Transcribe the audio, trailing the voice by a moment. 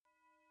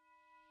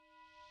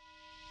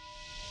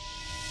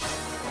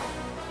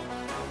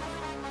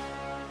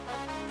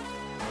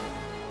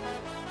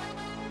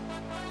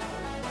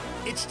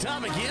It's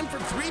time again for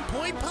 3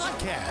 Point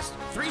Podcast.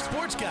 3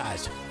 sports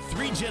guys,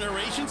 3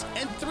 generations,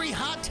 and 3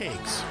 hot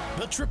takes.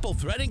 The triple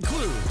threat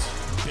includes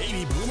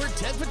baby boomer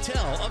Ted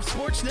Patel of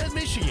Sportsnet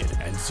Michigan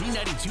and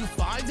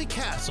Z92.5 The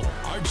Castle.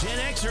 Our Gen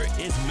Xer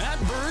is Matt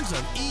Burns of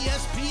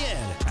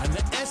ESPN and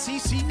the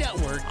SEC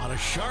Network out of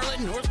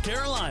Charlotte, North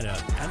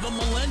Carolina. And the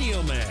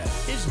Millennial Man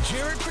is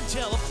Jared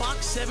Patel of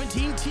Fox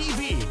 17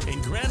 TV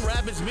in Grand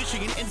Rapids,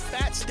 Michigan and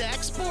Fat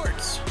Stack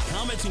Sports.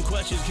 Comments and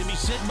questions can be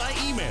sent by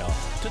email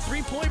to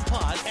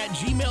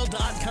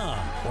 3pointpod@gmail.com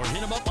or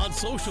hit them up on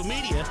social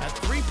media at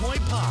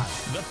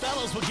 3pointpod. The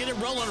fellas will get it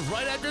rolling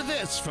right after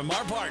this from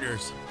our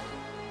partners.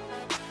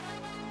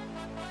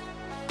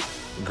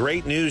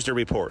 Great news to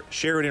report.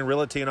 Sheridan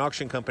Realty and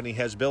Auction Company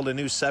has built a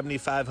new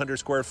 7,500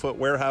 square foot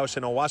warehouse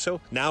in Owasso.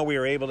 Now we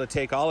are able to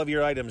take all of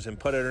your items and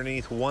put it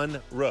underneath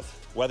one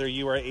roof. Whether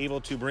you are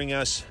able to bring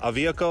us a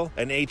vehicle,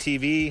 an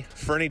ATV,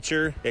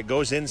 furniture, it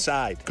goes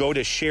inside. Go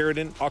to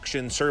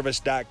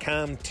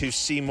SheridanAuctionService.com to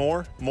see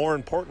more. More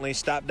importantly,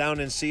 stop down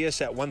and see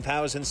us at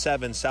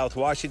 1007 South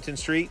Washington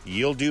Street.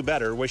 You'll do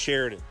better with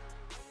Sheridan.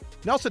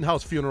 Nelson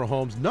House Funeral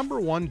Home's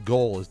 #1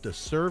 goal is to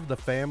serve the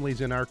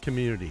families in our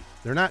community.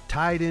 They're not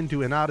tied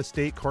into an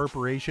out-of-state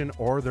corporation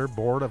or their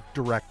board of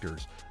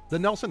directors. The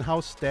Nelson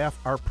House staff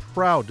are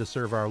proud to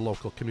serve our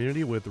local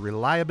community with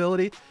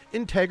reliability,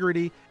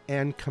 integrity,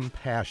 and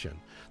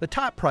compassion. The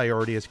top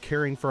priority is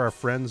caring for our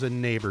friends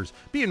and neighbors,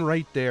 being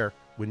right there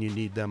when you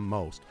need them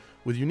most.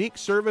 With unique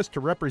service to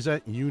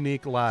represent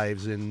unique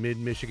lives in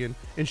mid-Michigan,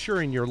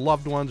 ensuring your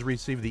loved ones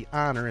receive the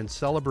honor and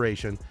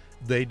celebration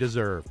they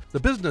deserve. The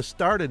business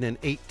started in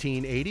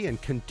 1880 and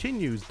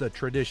continues the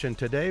tradition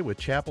today with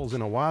chapels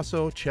in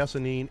Owasso,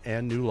 Chesaning,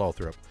 and New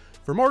Lothrop.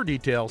 For more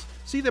details,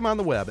 see them on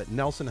the web at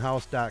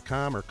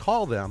nelsonhouse.com or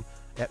call them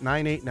at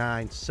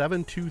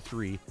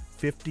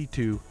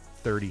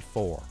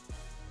 989-723-5234.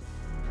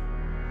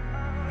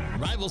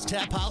 Rivals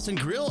Tap House and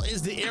Grill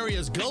is the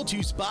area's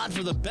go-to spot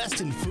for the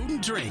best in food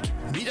and drink.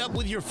 Meet up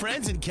with your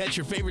friends and catch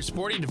your favorite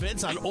sporting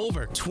events on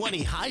over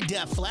 20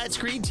 high-def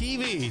flat-screen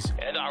TVs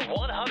and our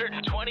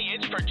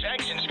 120-inch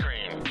projection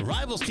screen.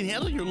 Rivals can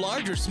handle your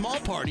large or small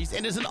parties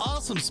and is an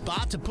awesome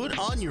spot to put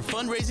on your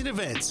fundraising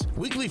events.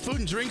 Weekly food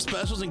and drink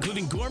specials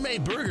including gourmet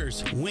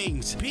burgers,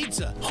 wings,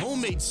 pizza,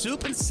 homemade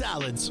soup, and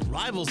salads.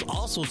 Rivals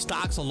also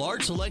stocks a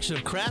large selection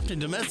of craft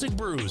and domestic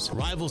brews.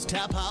 Rivals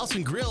Tap House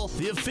and Grill,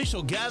 the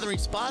official gathering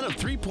spot of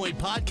 3 Point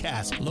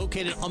Podcast,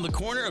 located on the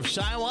corner of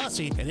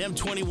Shiawassee and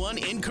M21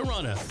 in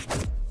Corunna.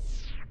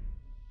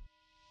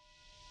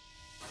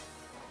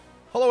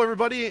 Hello,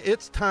 everybody.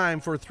 It's time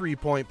for 3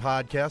 Point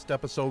Podcast,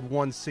 episode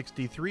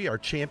 163. Our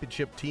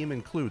championship team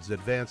includes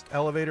Advanced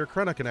Elevator,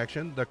 Corunna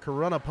Connection, the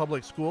Corunna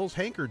Public Schools,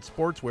 Hankard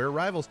Sportswear,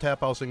 Rivals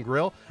Tap House and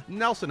Grill,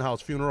 Nelson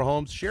House Funeral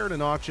Homes,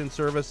 Sheridan Auction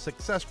Service,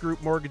 Success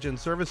Group Mortgage and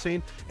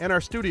Servicing, and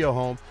our studio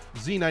home,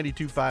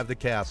 Z92.5 The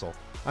Castle.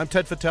 I'm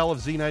Ted Fattel of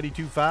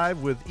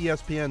Z92.5 with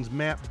ESPN's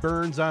Matt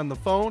Burns on the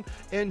phone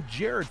and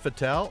Jared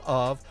Fattel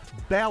of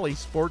Bally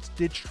Sports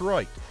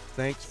Detroit.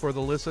 Thanks for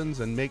the listens,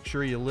 and make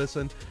sure you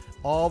listen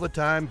all the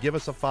time. Give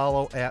us a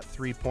follow at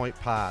 3 Point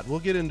Pod. We'll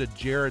get into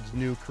Jared's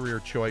new career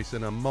choice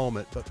in a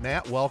moment, but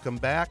Matt, welcome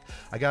back.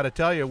 I got to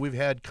tell you, we've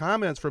had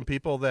comments from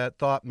people that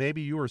thought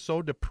maybe you were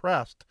so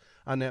depressed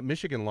on that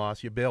Michigan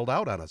loss you bailed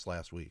out on us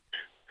last week.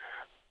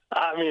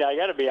 I mean, I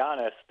got to be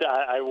honest.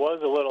 I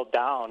was a little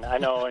down. I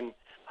know, and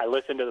I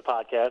listened to the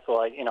podcast,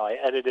 so I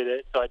edited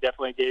it, so I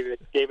definitely gave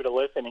it a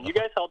listen. And you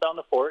guys held down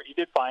the fort. You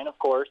did fine, of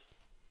course,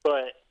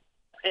 but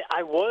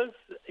I was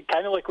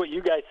kind of like what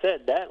you guys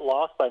said. That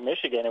loss by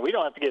Michigan, and we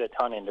don't have to get a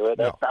ton into it.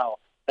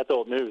 That's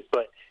old news,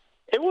 but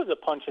it was a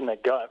punch in the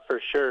gut for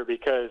sure.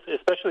 Because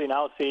especially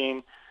now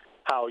seeing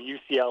how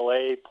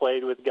UCLA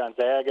played with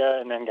Gonzaga,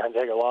 and then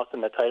Gonzaga lost in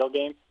the title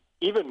game,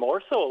 even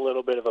more so a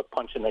little bit of a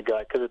punch in the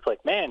gut. Because it's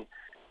like, man,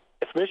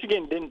 if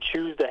Michigan didn't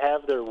choose to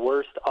have their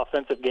worst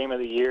offensive game of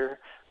the year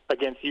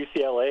against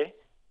UCLA,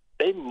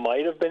 they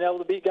might have been able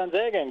to beat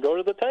Gonzaga and go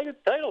to the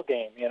title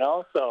game,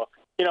 So,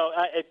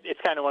 it's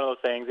kind of one of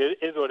those things. It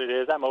is what it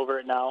is. I'm over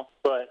it now.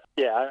 But,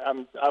 yeah,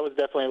 I was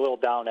definitely a little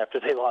down after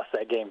they lost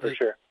that game for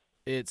sure.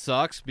 It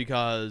sucks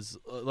because,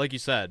 like you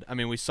said, I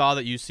mean, we saw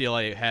that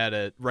UCLA had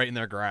it right in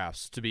their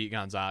grasp to beat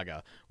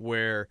Gonzaga,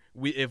 where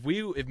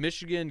if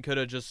Michigan could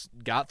have just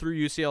got through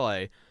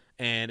UCLA,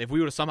 and if we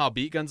would have somehow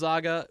beat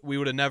Gonzaga, we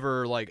would have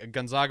never,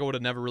 Gonzaga would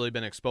have never really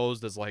been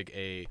exposed as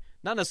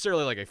not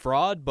necessarily like a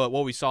fraud, but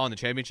what we saw in the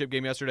championship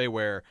game yesterday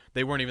where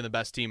they weren't even the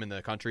best team in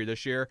the country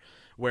this year.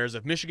 Whereas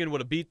if Michigan would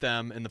have beat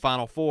them in the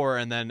Final Four,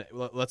 and then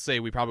let's say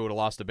we probably would have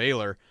lost to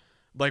Baylor,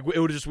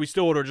 we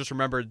still would have just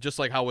remembered, just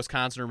like how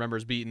Wisconsin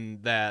remembers beating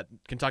that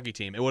Kentucky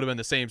team. It would have been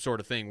the same sort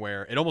of thing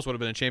where it almost would have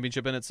been a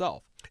championship in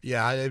itself.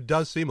 Yeah, it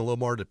does seem a little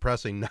more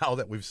depressing now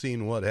that we've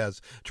seen what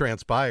has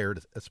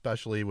transpired,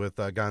 especially with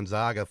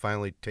Gonzaga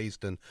finally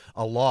tasting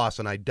a loss.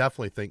 And I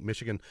definitely think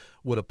Michigan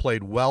would have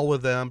played well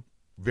with them,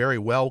 very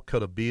well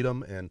could have beat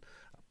them,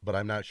 but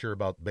I'm not sure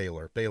about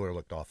Baylor. Baylor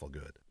looked awful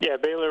good. Yeah,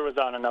 Baylor was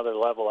on another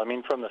level. I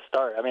mean, from the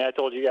start. I mean, I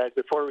told you guys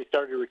before we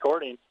started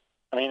recording,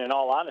 I mean, in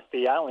all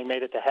honesty, I only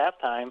made it to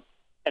halftime,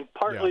 and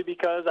partly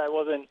because I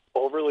wasn't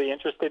overly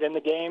interested in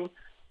the game.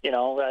 You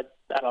know,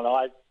 I don't know.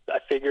 I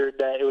figured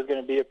that it was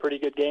going to be a pretty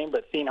good game,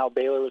 but seeing how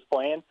Baylor was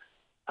playing,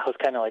 I was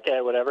kind of like,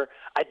 whatever.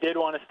 I did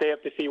want to stay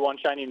up to see one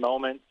shining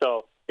moment,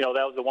 so you know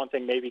that was the one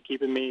thing maybe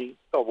keeping me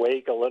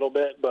awake a little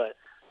bit. But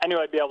I knew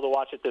I'd be able to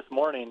watch it this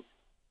morning.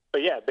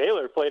 But yeah,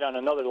 Baylor played on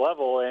another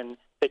level, and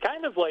they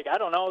kind of like, I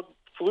don't know,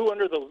 flew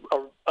under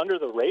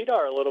the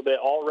radar a little bit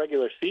all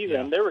regular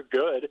season. They were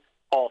good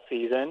all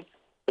season,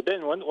 but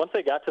then once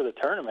they got to the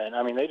tournament,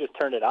 I mean, they just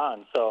turned it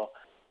on. So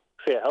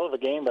a hell of a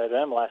game by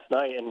them last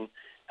night, and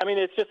I mean,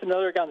 it's just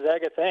another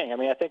Gonzaga thing. I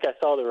mean, I think I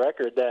saw the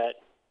record that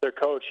their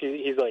coach,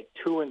 he's like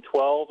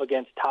 2-12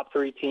 against top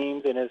 3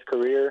 teams in his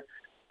career.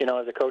 You know,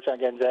 as a coach on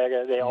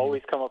Gonzaga, they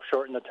always come up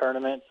short in the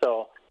tournament.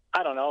 So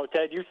I don't know,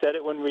 Ted, you said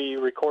it when we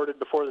recorded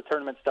before the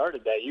tournament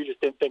started that you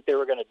just didn't think they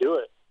were going to do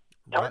it.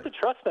 It's hard to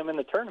trust them in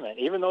the tournament,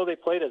 even though they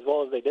played as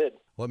well as they did.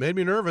 Well, it made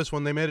me nervous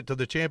when they made it to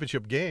the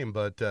championship game,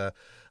 but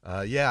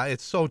yeah,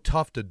 it's so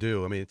tough to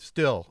do. I mean, it's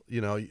still, you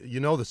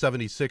know the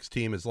 76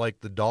 team is like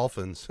the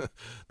Dolphins.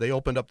 They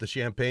opened up the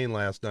champagne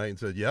last night and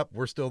said, yep,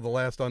 we're still the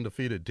last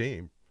undefeated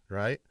team,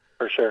 right?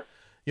 For sure.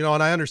 You know,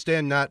 and I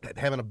understand not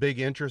having a big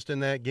interest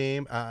in that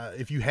game.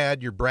 If you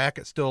had your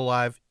bracket still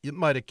alive, it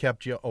might have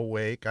kept you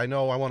awake. I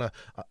know I want to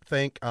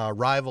thank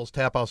Rivals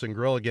Tap House and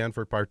Grill again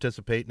for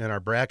participating in our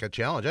bracket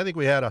challenge. I think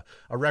we had a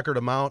record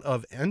amount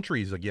of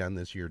entries again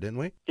this year, didn't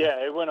we?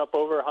 Yeah, it went up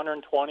over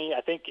 120.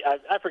 I think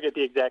I forget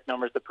the exact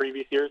numbers the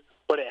previous years,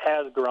 but it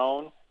has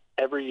grown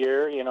every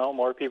year. You know,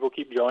 more people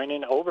keep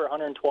joining, over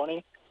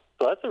 120.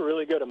 So that's a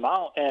really good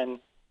amount. And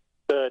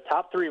the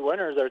top 3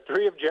 winners are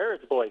 3 of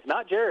Jared's boys,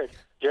 not Jared.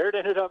 Jared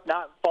ended up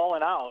not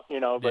falling out, you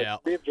know,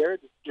 but 3 of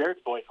Jared's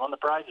boys won the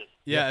prizes.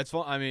 Yeah, it's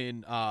fun. I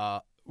mean,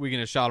 we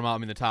can just shout them out. I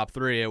mean, the top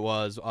 3, it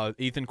was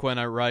Ethan Quinn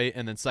at right,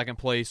 and then second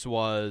place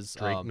was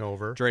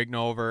Drake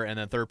Nover, and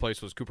then third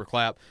place was Cooper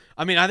Clapp.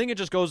 I mean, I think it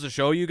just goes to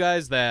show you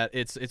guys that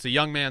it's a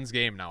young man's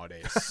game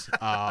nowadays.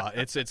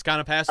 It's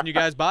kind of passing you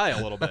guys by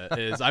a little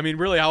bit. I mean,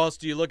 really, how else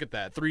do you look at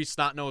that? 3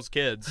 snot-nosed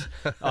kids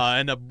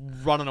end up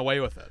running away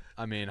with it.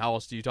 I mean, how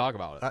else do you talk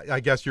about it?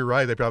 I guess you're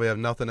right. They probably have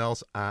nothing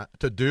else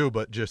to do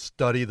but just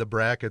study the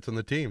brackets and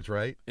the teams,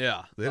 right?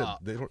 Yeah. They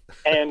don't.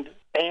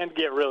 And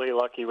get really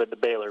lucky with the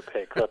Baylor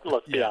pick.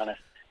 Let's be honest.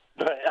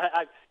 But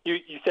you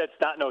said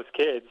snot-nosed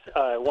kids.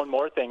 One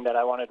more thing that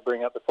I wanted to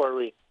bring up before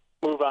we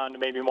move on to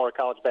maybe more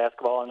college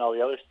basketball and all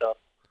the other stuff.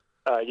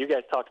 You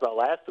guys talked about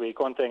last week.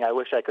 One thing I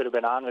wish I could have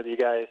been on with you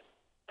guys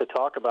to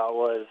talk about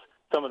was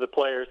some of the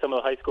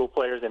high school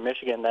players in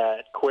Michigan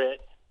that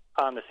quit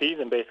on the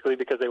season basically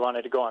because they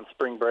wanted to go on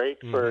spring break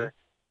for,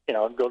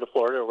 go to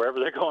Florida or wherever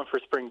they're going for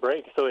spring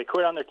break. So they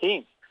quit on their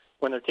teams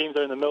when their teams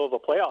are in the middle of a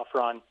playoff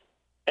run.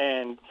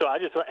 And so I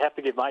just have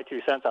to give my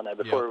 2 cents on that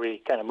before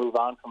we kind of move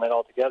on from it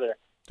altogether.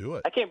 Do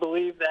it. I can't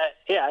believe that.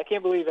 Yeah, I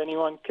can't believe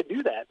anyone could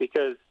do that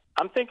because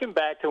I'm thinking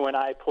back to when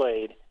I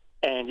played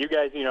and you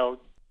guys,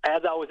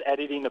 as I was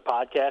editing the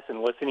podcast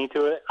and listening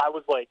to it, I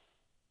was like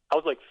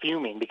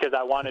fuming because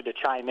I wanted to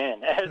chime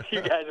in as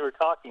you guys were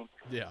talking.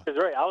 Yeah.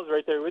 Because I was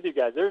right there with you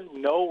guys. There is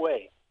no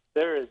way,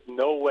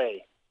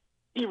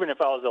 even if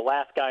I was the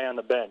last guy on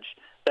the bench,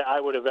 that I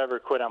would have ever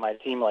quit on my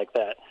team like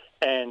that.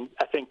 And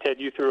I think, Ted,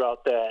 you threw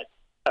out that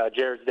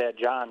Jared's dad,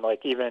 John,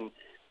 even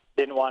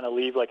didn't want to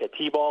leave a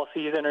T-ball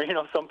season or,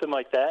 something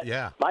like that.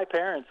 Yeah. My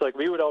parents,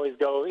 we would always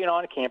go,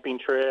 on a camping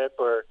trip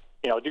or,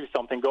 do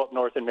something, go up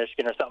north in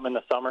Michigan or something in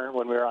the summer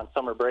when we were on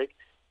summer break.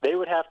 They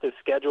would have to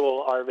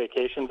schedule our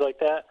vacations like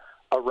that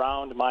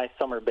around my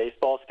summer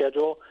baseball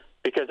schedule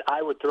because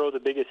I would throw the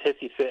biggest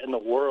hissy fit in the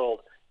world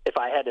if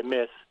I had to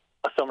miss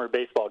a summer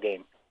baseball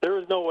game. There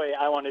was no way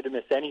I wanted to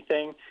miss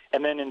anything.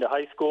 And then into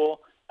high school,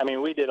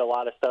 we did a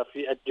lot of stuff.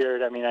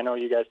 Jared, I know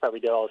you guys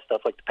probably did all this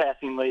stuff like the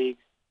passing league.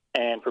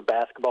 And for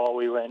basketball,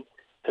 we went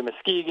to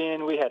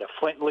Muskegon. We had a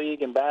Flint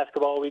league in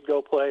basketball we'd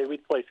go play.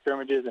 We'd play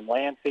scrimmages in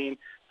Lansing.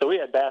 So we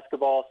had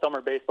basketball,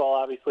 summer baseball,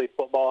 obviously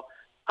football.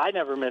 I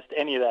never missed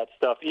any of that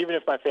stuff, even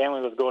if my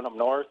family was going up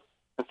north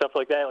and stuff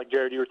like that. Like,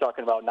 Jared, you were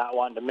talking about not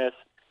wanting to miss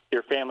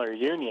your family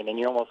reunion, and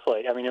you almost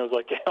it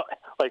was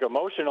like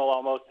emotional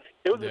almost.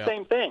 It was the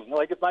same thing.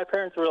 Like, if my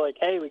parents were like,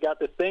 hey, we got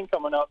this thing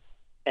coming up,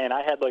 and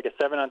I had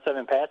a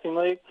 7-on-7 passing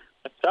league,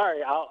 sorry,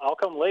 I'll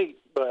come late,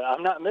 but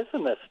I'm not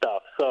missing this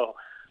stuff. So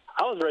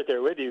I was right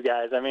there with you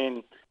guys.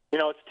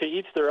 It's to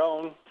each their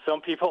own.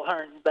 Some people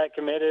aren't that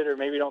committed or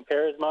maybe don't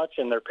care as much,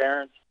 and their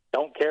parents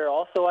don't care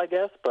also, I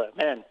guess. But,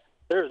 man,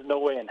 there's no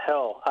way in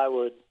hell I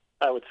would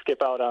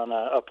skip out on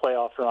a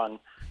playoff run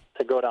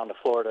to go down to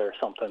Florida or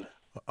something.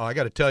 I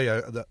got to tell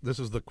you, this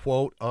is the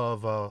quote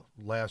of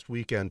last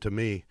weekend to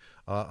me.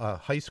 A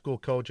high school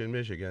coach in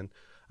Michigan,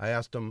 I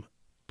asked him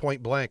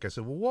point blank, I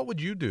said, well, what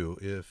would you do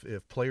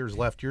if players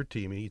left your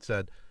team? And he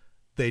said,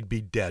 they'd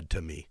be dead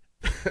to me.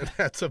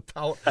 That's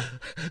about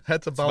how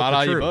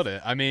the you truth. put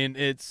it.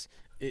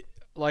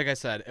 like I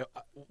said,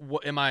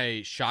 am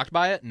I shocked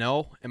by it?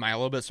 No. Am I a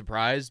little bit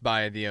surprised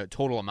by the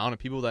total amount of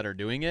people that are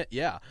doing it?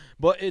 Yeah.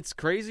 But it's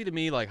crazy to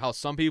me, like how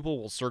some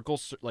people will circle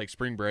like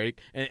spring break,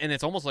 and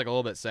it's almost like a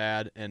little bit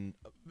sad, and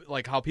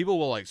like how people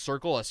will like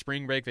circle a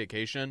spring break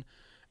vacation.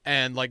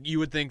 And like you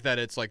would think that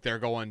it's like they're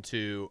going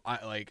to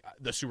like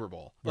the Super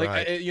Bowl, like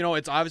right.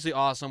 It's obviously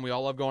awesome. We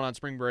all love going on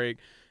spring break,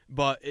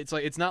 but it's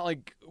like it's not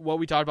like what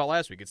we talked about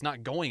last week. It's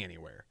not going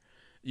anywhere,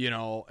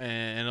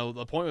 And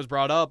the point was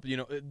brought up.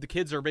 The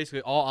kids are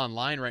basically all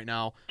online right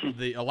now.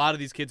 A lot of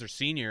these kids are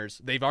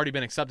seniors. They've already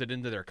been accepted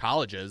into their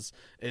colleges.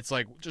 It's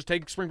like just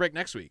take spring break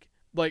next week.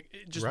 Like,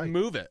 just right.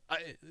 move it.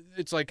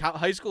 It's like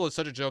high school is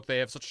such a joke. They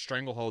have such a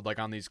stranglehold like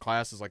on these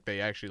classes, like they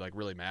actually like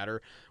really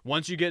matter.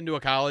 Once you get into a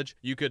college,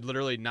 you could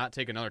literally not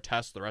take another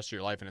test the rest of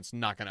your life, and it's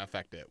not going to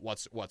affect it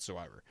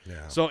whatsoever.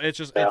 Yeah. So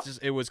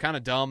it was kind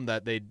of dumb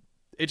that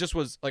it just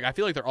was like I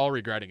feel like they're all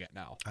regretting it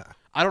now.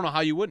 I don't know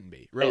how you wouldn't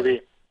be. Really.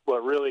 Maybe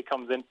what really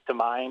comes into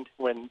mind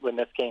when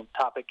this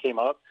topic came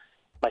up,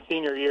 my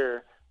senior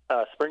year,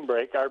 spring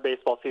break, our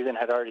baseball season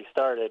had already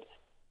started,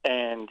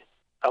 and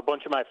a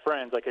bunch of my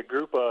friends, like a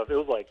group of, it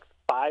was like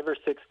 5 or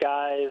 6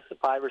 guys,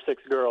 5 or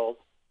 6 girls,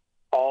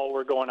 all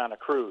were going on a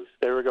cruise.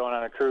 They were going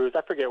on a cruise.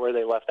 I forget where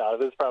they left out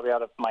of. It was probably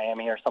out of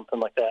Miami or something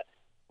like that.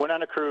 Went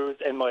on a cruise,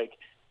 and like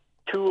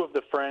 2 of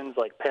the friends,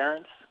 like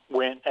parents,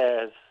 went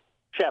as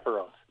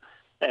chaperones.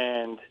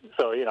 And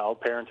so,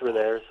 parents were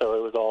there, so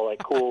it was all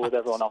like cool with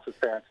everyone else's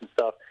parents and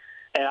stuff.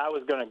 And I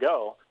was going to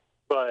go,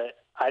 but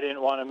I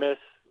didn't want to miss.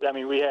 I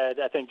mean, we had,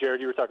 I think,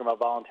 Jared, you were talking about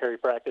voluntary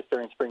practice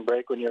during spring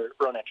break when you're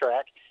running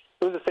track.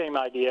 It was the same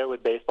idea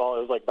with baseball.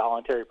 It was like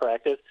voluntary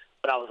practice,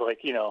 but I was like,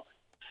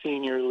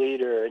 senior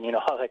leader and,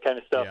 all that kind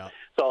of stuff. Yeah.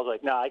 So I was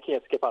like, I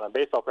can't skip on a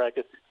baseball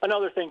practice.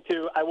 Another thing,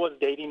 too, I was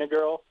dating a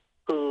girl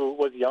who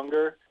was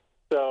younger,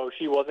 so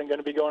she wasn't going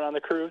to be going on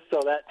the cruise. So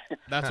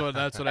that's what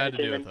I had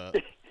to do with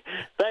it.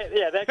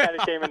 That kind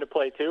of came into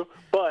play, too.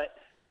 But,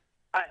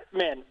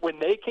 when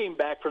they came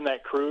back from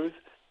that cruise,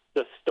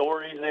 the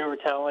stories they were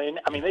telling,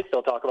 I mean, they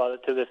still talk about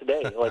it to this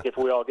day. Like, if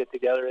we all get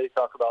together, they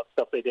talk about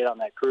stuff they did on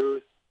that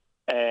cruise.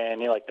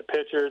 And like the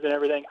pictures and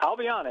everything. I'll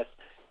be honest,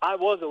 I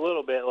was a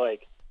little bit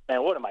like,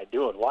 man, what am I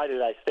doing? Why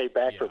did I stay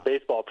back for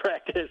baseball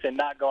practice and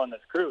not go on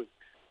this cruise?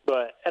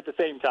 But at the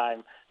same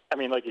time, I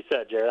mean, like you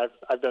said, Jared,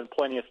 I've done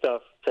plenty of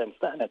stuff since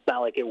then. It's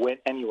not like it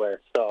went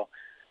anywhere. So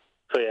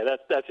yeah,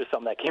 that's just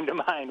something that came to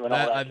mind when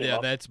all that came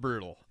up. That's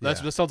brutal. That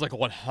sounds like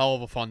one hell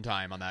of a fun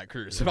time on that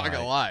cruise. If I'm not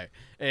gonna lie.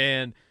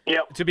 And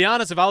to be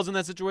honest, if I was in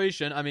that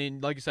situation, I mean,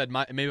 like you said,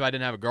 maybe I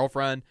didn't have a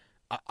girlfriend.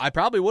 I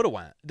probably would have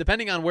went,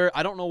 depending on where.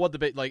 I don't know what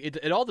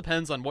it all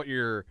depends on what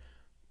your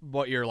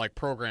like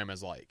program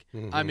is like.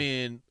 Mm-hmm. I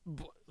mean,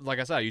 like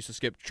I said, I used to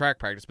skip track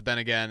practice, but then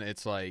again,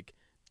 it's like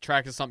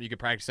track is something you can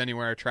practice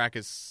anywhere. Track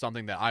is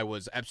something that I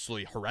was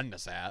absolutely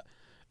horrendous at.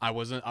 I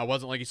wasn't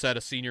like you said,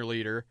 a senior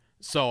leader,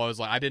 so I was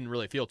like, I didn't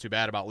really feel too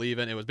bad about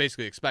leaving. It was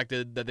basically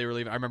expected that they were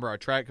leaving. I remember our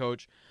track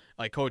coach,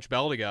 like Coach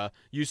Beldiga,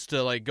 used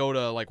to like go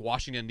to like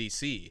Washington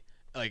D.C.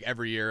 like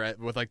every year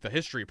with like the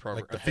history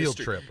program, like the field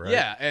trip, right?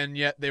 Yeah, and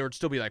yet there would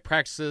still be like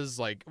practices,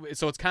 like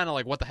so it's kind of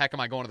like, what the heck am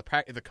I going to the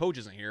practice? The coach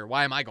isn't here.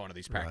 Why am I going to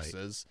these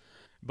practices? Right.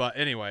 But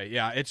anyway,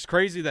 yeah, it's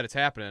crazy that it's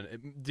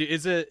happening.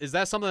 Is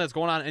that something that's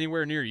going on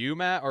anywhere near you,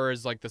 Matt, or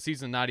is like the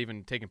season not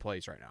even taking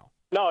place right now?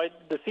 No,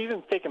 the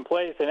season's taking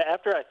place, and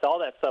after I saw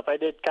that stuff, I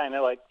did kind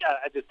of like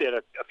I just did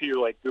a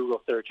few like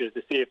Google searches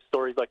to see if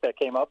stories like that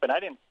came up, and I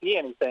didn't see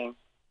anything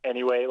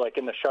anyway, like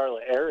in the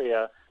Charlotte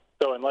area.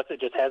 So unless it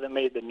just hasn't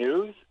made the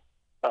news.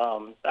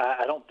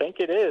 I don't think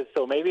it is.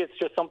 So maybe it's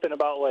just something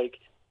about like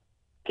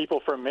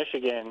people from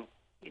Michigan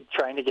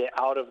trying to get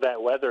out of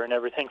that weather and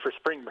everything for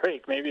spring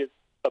break. Maybe it's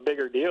a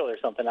bigger deal or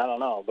something. I don't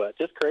know, but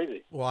just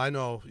crazy. Well, I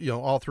know,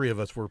 all 3 of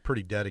us were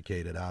pretty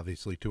dedicated,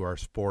 obviously, to our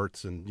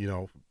sports and,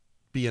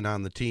 being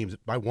on the teams.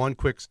 My one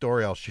quick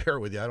story I'll share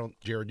with you.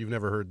 Jared, you've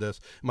never heard this.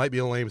 It might be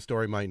a lame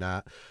story, might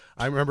not.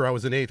 I remember I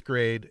was in 8th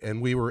grade and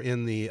we were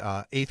in the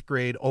 8th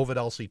grade Ovid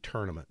Elsie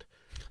tournament.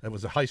 It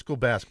was a high school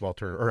basketball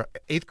tournament, or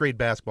 8th grade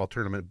basketball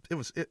tournament.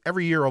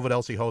 Every year Ovid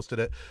Elsie hosted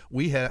it.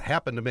 We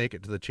happened to make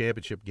it to the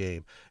championship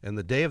game. And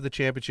the day of the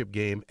championship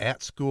game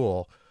at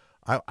school,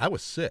 I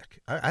was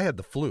sick. I had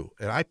the flu,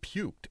 and I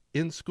puked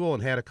in school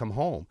and had to come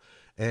home.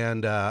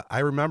 And I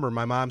remember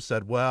my mom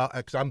said, well,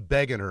 because I'm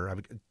begging her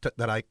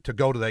to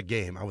go to that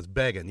game. I was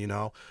begging,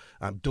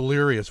 I'm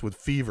delirious with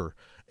fever.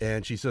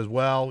 And she says,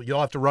 well, you'll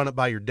have to run it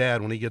by your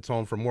dad when he gets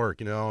home from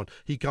work, And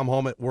he come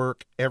home at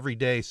work every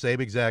day, same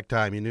exact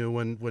time. You knew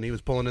when he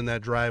was pulling in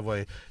that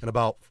driveway. And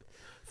about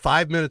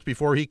 5 minutes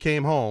before he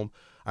came home,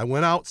 I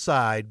went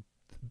outside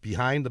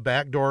behind the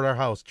back door at our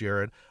house,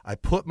 Jared. I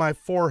put my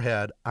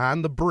forehead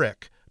on the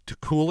brick to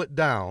cool it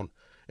down.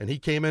 And he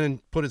came in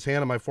and put his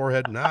hand on my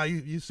forehead.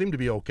 You seem to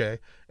be okay.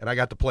 And I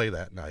got to play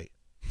that night.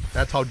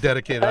 That's how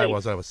dedicated I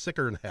was. I was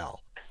sicker than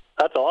hell.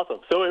 That's awesome.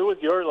 So it was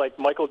your like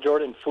Michael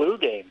Jordan flu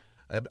game.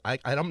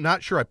 I'm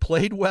not sure I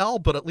played well,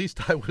 but at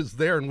least I was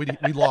there, and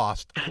we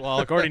lost. Well,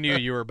 according to you,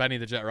 you were Benny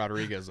the Jet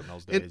Rodriguez in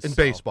those days. In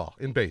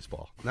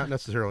baseball, not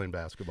necessarily in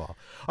basketball.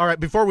 All right,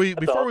 before we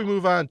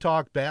move on,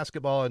 talk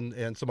basketball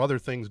and some other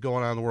things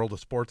going on in the world of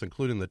sports,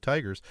 including the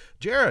Tigers.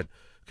 Jared,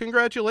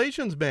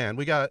 congratulations, man.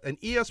 We got an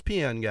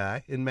ESPN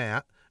guy in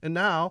Matt, and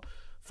now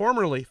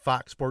formerly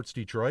Fox Sports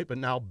Detroit, but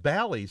now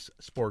Bally's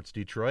Sports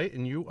Detroit,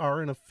 and you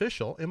are an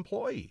official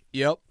employee.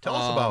 Yep. Tell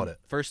us about it.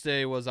 First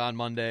day was on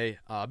Monday.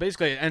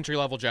 Basically, an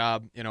entry-level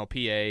job,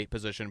 PA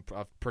position,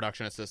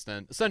 production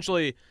assistant,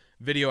 essentially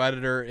video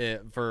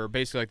editor for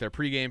basically like their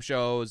pregame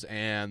shows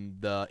and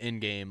the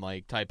in-game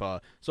type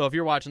of. So if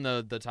you're watching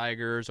the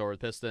Tigers or the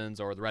Pistons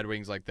or the Red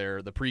Wings, like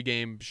the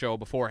pregame show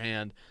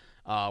beforehand,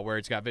 where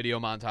it's got video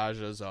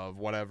montages of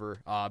whatever.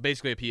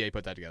 Basically, a PA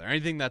put that together.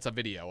 Anything that's a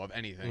video of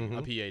anything,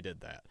 a PA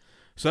did that.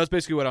 So that's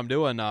basically what I'm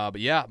doing. But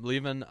yeah,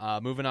 moving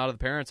out of the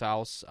parents'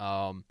 house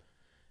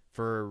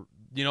for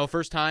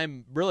first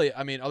time. Really,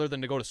 I mean, other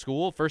than to go to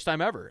school, first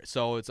time ever.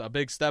 So it's a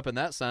big step in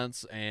that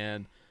sense.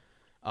 And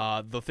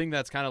the thing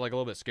that's kind of like a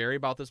little bit scary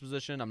about this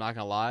position, I'm not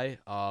gonna lie,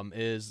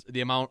 is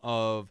the amount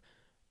of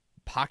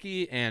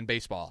hockey and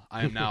baseball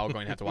I am now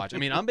going to have to watch. I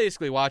mean, I'm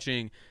basically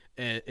watching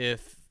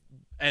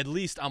at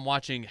least I'm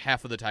watching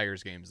half of the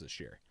Tigers games this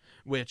year,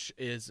 which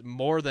is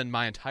more than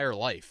my entire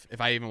life if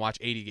I even watch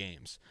 80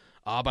 games.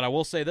 But I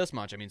will say this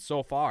much. I mean,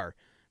 so far,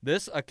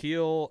 this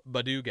Akil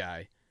Baddoo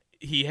guy,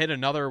 he hit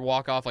another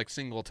walk-off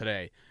single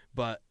today.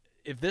 But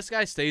if this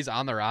guy stays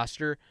on the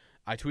roster,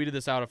 I tweeted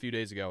this out a few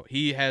days ago,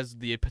 he has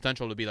the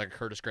potential to be like a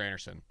Curtis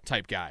Granderson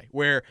type guy,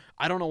 where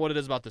I don't know what it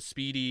is about the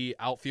speedy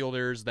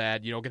outfielders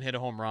that, can hit a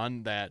home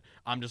run that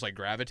I'm just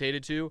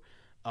gravitated to.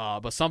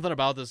 But something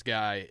about this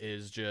guy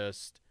is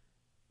just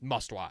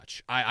must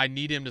watch. I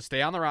need him to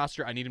stay on the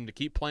roster. I need him to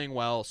keep playing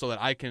well so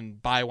that I can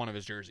buy one of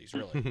his jerseys,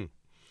 really. Do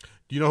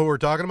you know who we're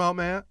talking about,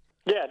 Matt?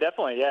 Yeah,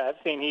 definitely. Yeah, I've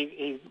seen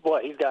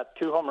he's got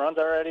 2 home runs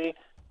already,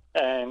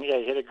 and yeah,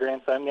 he hit a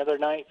grand slam the other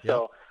night. Yep.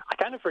 So I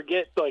kind of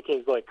forget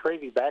his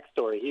crazy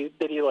backstory.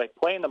 Did he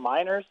play in the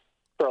minors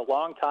for a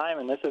long time,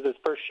 and this is his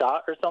first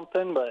shot or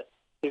something? But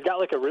he's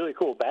got a really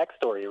cool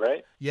backstory,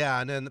 right? Yeah,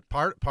 and then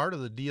part of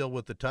the deal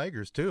with the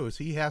Tigers too is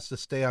he has to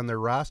stay on their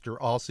roster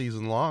all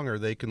season long, or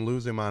they can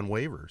lose him on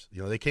waivers.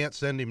 They can't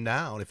send him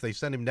down. If they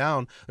send him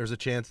down, there's a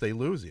chance they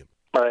lose him.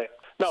 Right.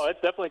 No,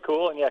 it's definitely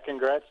cool, and yeah,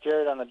 congrats,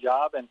 Jared, on the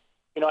job. And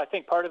I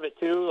think part of it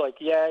too,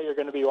 you're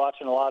going to be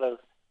watching a lot of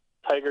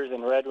Tigers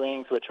and Red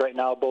Wings, which right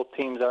now both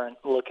teams aren't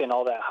looking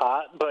all that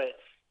hot, but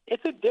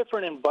it's a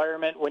different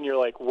environment when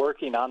you're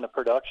working on the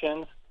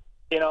productions.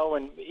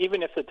 And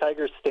even if the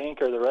Tigers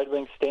stink or the Red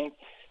Wings stink,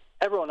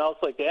 everyone else,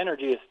 the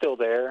energy is still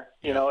there.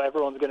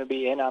 Everyone's going to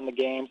be in on the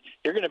games.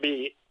 You're going to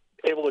be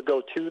able to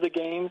go to the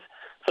games,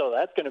 so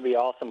that's going to be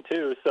awesome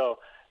too. So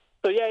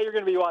yeah, you're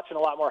going to be watching a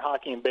lot more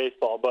hockey and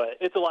baseball, but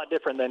it's a lot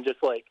different than just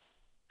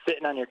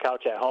sitting on your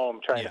couch at home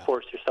trying to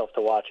force yourself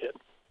to watch it.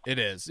 It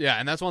is, yeah,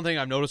 and that's one thing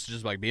I've noticed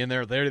just being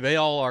there. They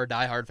all are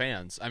diehard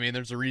fans. I mean,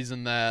 there's a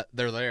reason that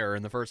they're there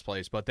in the first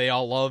place, but they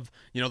all love,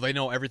 they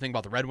know everything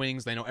about the Red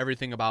Wings. They know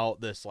everything about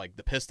this,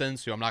 the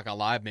Pistons, who I'm not going to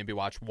lie, I've maybe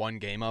watched one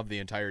game of the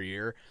entire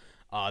year.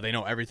 They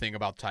know everything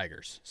about the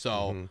Tigers.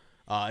 So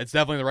it's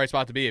definitely the right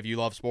spot to be if you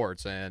love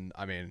sports. And,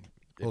 I mean,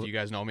 if you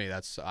guys know me,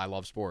 I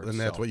love sports. And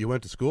that's what you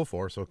went to school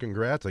for, so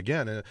congrats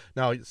again. And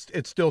now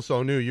it's still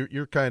so new.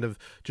 You're kind of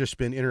just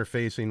been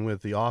interfacing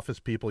with the office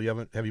people.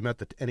 Have you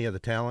met any of the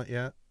talent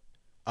yet?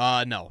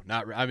 No,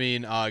 not. I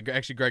mean,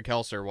 actually, Greg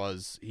Kelser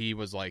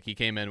he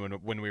came in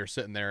when we were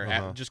sitting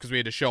there, just because we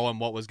had to show him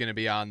what was going to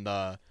be on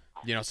the,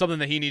 something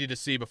that he needed to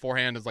see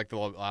beforehand is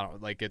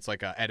it's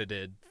like a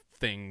edited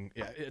thing.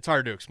 Yeah, it's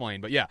hard to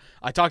explain, but yeah,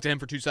 I talked to him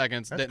for 2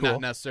 seconds. That's Did cool.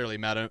 not necessarily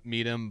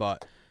meet him,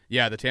 but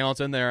yeah, the talent's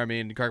in there. I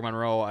mean, Craig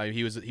Monroe,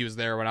 he was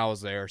there when I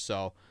was there,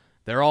 so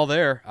they're all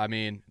there. I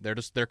mean,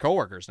 they're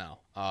coworkers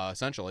now,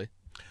 essentially.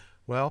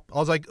 Well,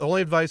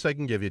 only advice I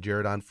can give you,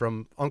 Jared,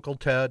 from Uncle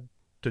Ted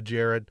to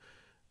Jared.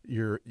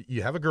 You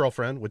have a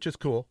girlfriend, which is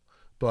cool,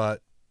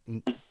 but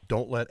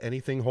don't let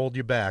anything hold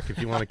you back if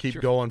you want to keep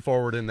going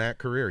forward in that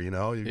career.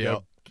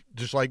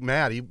 Just like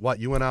Matt,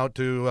 you went out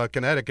to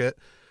Connecticut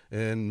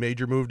and made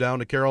your move down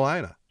to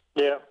Carolina.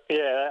 Yeah,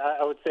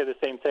 I would say the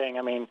same thing.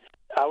 I mean,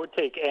 I would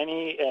take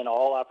any and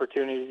all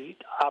opportunities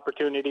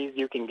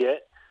you can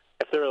get.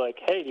 If they're like,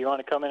 hey, do you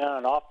want to come in on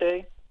an off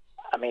day?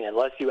 I mean,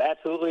 unless you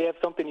absolutely have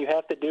something you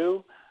have to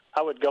do,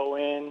 I would go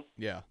in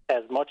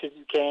as much as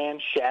you can,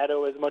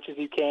 shadow as much as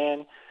you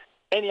can.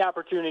 Any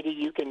opportunity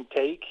you can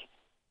take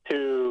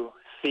to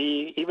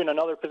see even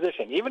another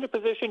position, even a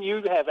position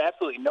you have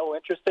absolutely no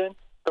interest in,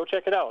 go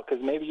check it out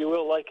because maybe you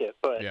will like it.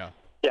 But, yeah,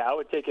 I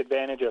would take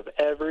advantage of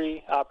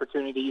every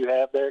opportunity you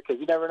have there because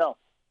you never know.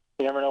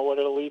 You never know what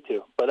it'll lead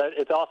to. But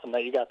it's awesome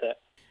that you got that.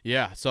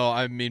 Yeah, so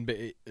I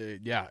mean,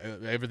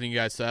 everything you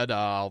guys said,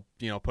 I'll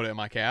put it in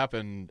my cap,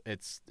 and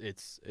it's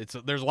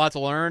there's a lot to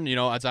learn.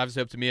 It's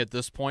obviously up to me at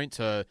this point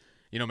to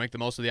make the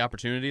most of the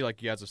opportunity,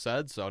 like you guys have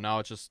said. So now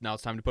it's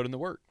time to put in the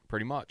work,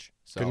 pretty much.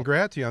 So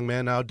congrats, young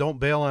man. Now don't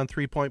bail on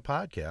 3 Point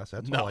Podcast.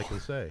 That's all I can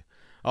say.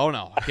 Oh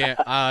no, I can't.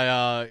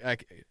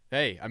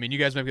 Hey, I mean, you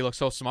guys make me look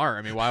so smart.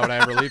 I mean, why would I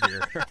ever leave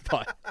here?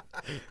 But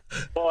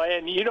well,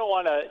 and you don't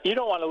want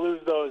to lose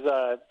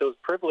those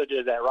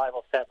privileges at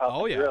Rivals Tap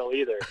House and Grill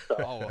either. So.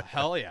 Oh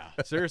hell yeah,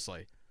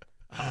 seriously.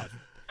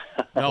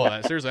 No,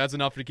 seriously, that's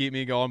enough to keep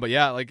me going. But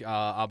yeah, like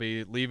I'll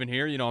be leaving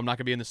here. You know, I'm not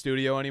gonna be in the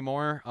studio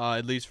anymore,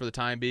 at least for the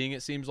time being.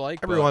 It seems like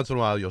every once in a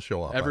while you'll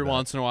show up. Every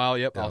once in a while,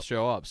 yep, I'll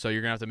show up. So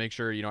you're gonna have to make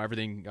sure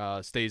everything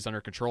stays under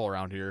control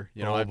around here.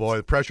 You know, boy,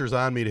 the pressure's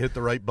on me to hit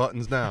the right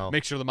buttons now.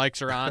 Make sure the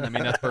mics are on. I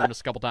mean, that's burned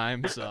us a couple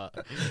times.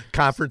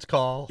 Conference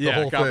call, the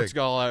whole conference thing.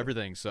 call,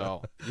 everything.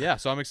 So yeah,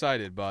 so I'm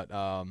excited. But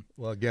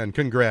well, again,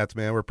 congrats,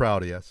 man. We're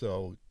proud of you.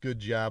 So good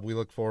job. We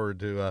look forward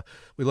to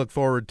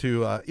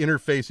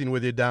interfacing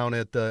with you down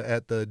at the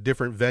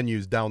different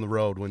venues down the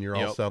road when you're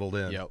all settled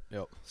in. Yep.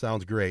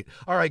 Sounds great.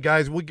 All right,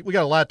 guys, we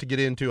got a lot to get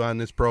into on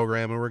this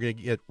program, and we're going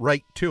to get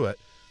right to it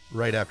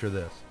right after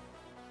this.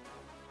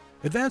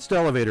 Advanced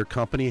Elevator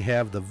Company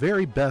have the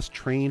very best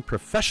trained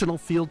professional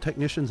field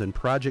technicians and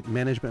project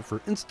management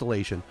for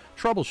installation,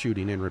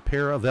 troubleshooting, and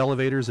repair of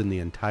elevators in the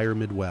entire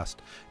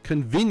Midwest.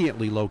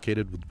 Conveniently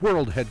located with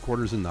world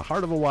headquarters in the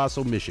heart of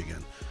Owasso,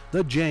 Michigan.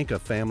 The Janka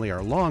family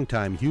are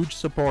longtime huge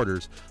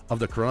supporters of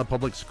the Corunna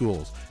Public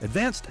Schools.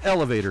 Advanced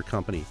Elevator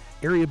Company,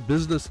 area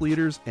business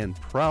leaders and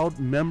proud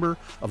member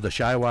of the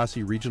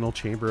Shiawassee Regional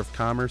Chamber of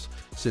Commerce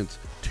since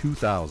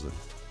 2000.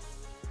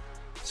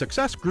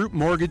 Success Group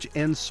Mortgage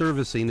and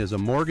Servicing is a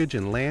mortgage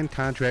and land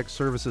contract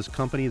services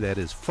company that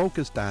is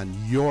focused on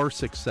your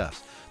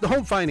success. The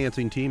home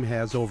financing team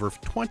has over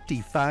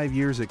 25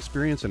 years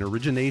experience in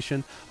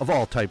origination of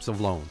all types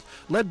of loans.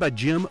 Led by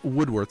Jim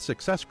Woodworth,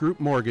 Success Group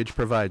Mortgage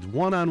provides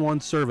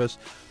one-on-one service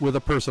with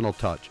a personal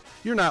touch.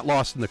 You're not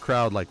lost in the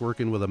crowd like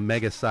working with a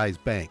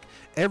mega-sized bank.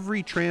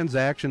 Every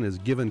transaction is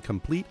given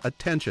complete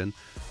attention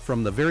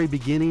from the very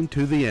beginning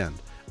to the end.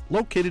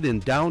 Located in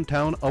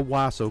downtown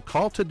Owasso,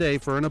 call today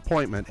for an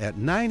appointment at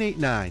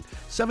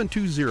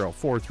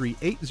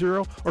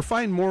 989-720-4380 or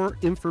find more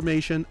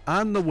information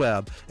on the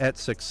web at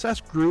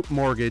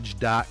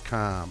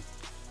successgroupmortgage.com.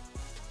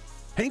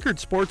 Hankard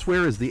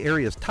Sportswear is the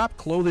area's top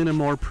clothing and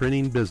more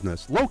printing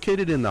business.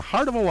 Located in the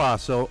heart of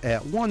Owasso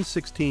at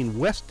 116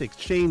 West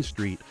Exchange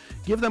Street.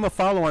 Give them a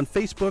follow on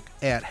Facebook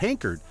at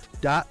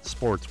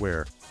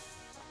hankard.sportswear.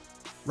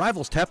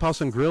 Rivals Tap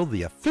House and Grill,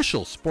 the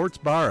official sports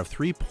bar of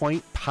 3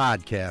 Point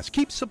Podcast.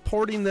 Keep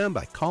supporting them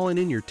by calling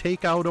in your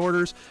takeout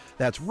orders.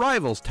 That's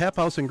Rivals Tap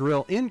House and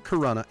Grill in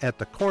Corunna at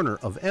the corner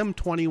of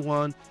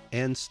M21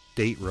 and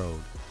State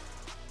Road.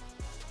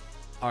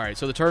 All right,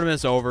 so the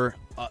tournament's over.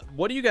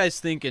 What do you guys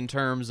think in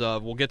terms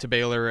of, we'll get to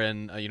Baylor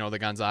and the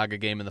Gonzaga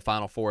game in the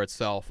Final Four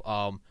itself,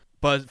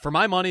 but for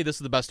my money, this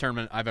is the best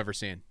tournament I've ever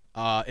seen.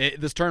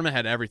 This tournament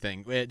had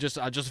everything. Just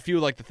a few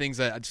like the things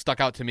that stuck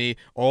out to me.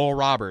 Oral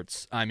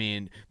Roberts. I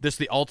mean, this is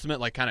the ultimate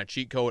like kind of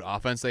cheat code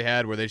offense they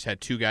had, where they just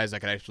had two guys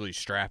that could actually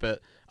strap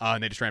it,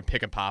 and they just ran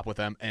pick and pop with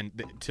them and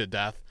to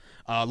death.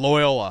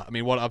 Loyola. I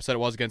mean, what upset it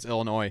was against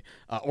Illinois.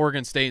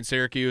 Oregon State and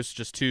Syracuse,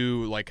 just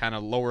two like kind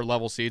of lower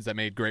level seeds that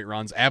made great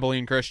runs.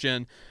 Abilene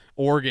Christian,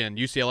 Oregon,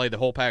 UCLA, the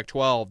whole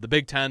Pac-12. The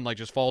Big Ten like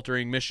just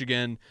faltering.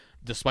 Michigan,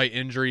 despite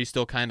injury,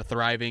 still kind of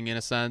thriving in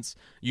a sense.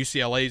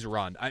 UCLA's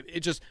run.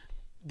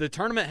 The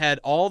tournament had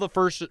all the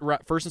first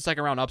and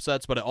second round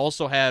upsets, but it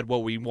also had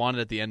what we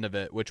wanted at the end of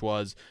it, which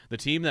was the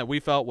team that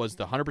we felt was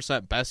the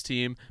 100% best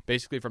team,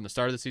 basically from the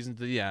start of the season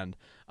to the end.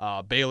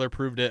 Baylor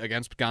proved it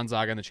against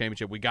Gonzaga in the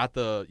championship. We got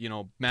the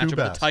matchup with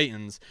the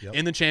Titans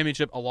in the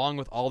championship, along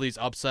with all these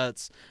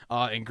upsets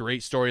and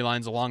great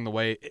storylines along the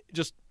way.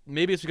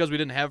 Maybe it's because we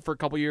didn't have it for a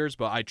couple years,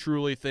 but I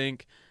truly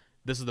think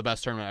this is the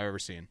best tournament I've ever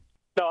seen.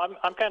 No,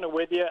 I'm kind of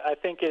with you. I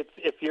think it's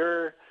if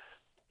you're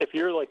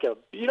like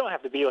you don't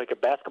have to be like a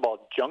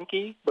basketball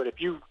junkie, but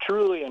if you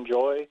truly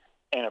enjoy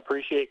and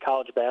appreciate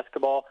college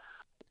basketball,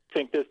 I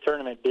think this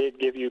tournament did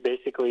give you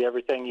basically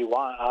everything you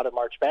want out of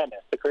March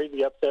Madness. The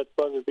crazy upsets,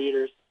 buzzer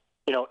beaters,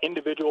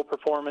 individual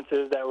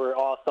performances that were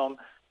awesome.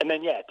 And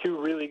then, two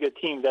really good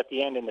teams at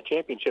the end in the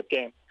championship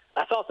game.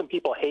 I saw some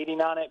people hating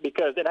on it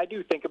and I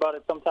do think about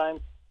it sometimes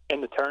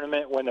in the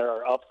tournament when there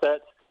are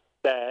upsets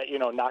that,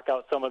 knock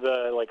out some of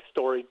the like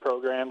storied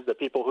programs, the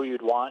people who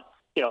you'd want,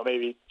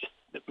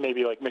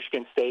 maybe like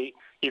Michigan State,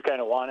 you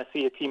kind of want to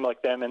see a team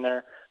like them in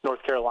there.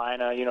 North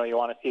Carolina, you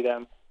want to see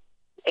them.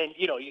 And,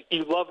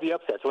 you love the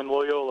upsets when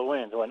Loyola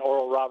wins, when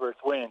Oral Roberts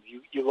wins.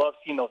 You love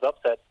seeing those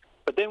upsets.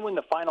 But then when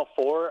the Final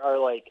Four are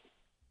like,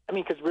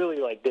 because really,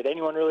 like, did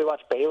anyone really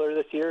watch Baylor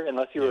this year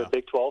unless you were a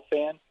Big 12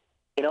 fan,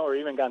 or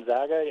even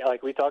Gonzaga?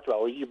 Like we talked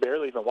about, you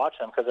barely even watch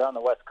them because they're on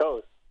the West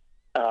Coast.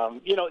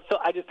 So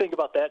I just think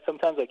about that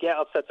sometimes, like,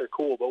 upsets are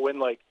cool. But when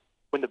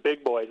the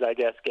big boys, I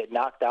guess, get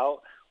knocked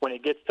out, when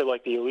it gets to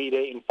like the Elite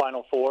Eight and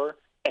Final Four,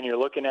 and you're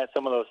looking at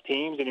some of those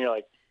teams, and you're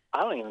like,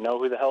 I don't even know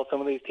who the hell some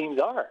of these teams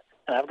are,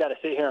 and I've got to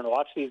sit here and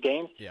watch these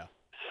games. Yeah.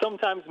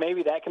 Sometimes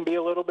maybe that can be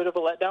a little bit of a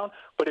letdown,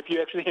 but if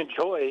you actually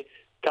enjoy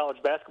college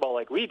basketball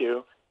like we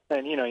do,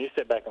 then you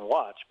sit back and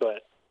watch.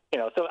 But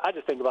so I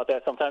just think about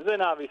that sometimes.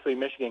 Then obviously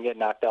Michigan getting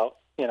knocked out.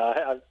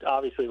 I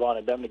obviously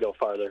wanted them to go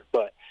farther,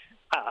 but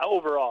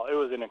overall, it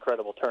was an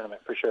incredible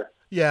tournament for sure.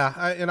 Yeah,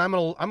 I'm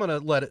gonna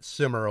let it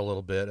simmer a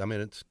little bit. I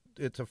mean,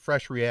 it's a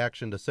fresh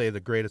reaction to say the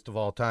greatest of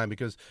all time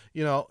because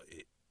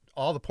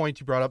all the points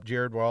you brought up,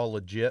 Jared, were all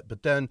legit.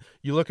 But then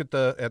you look at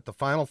the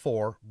Final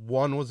Four.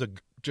 One was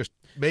just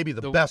maybe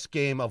the best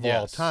game of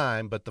all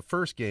time, but the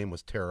first game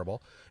was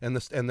terrible, and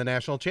the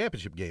national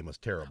championship game was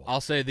terrible.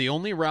 I'll say the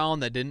only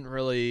round that didn't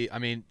really. I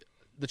mean,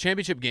 the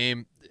championship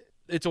game.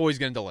 It's always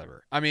going to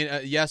deliver. I mean,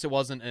 yes, it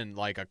wasn't in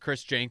like a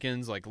Chris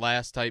Jenkins like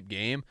last type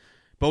game,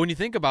 but when you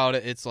think about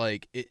it, it's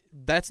like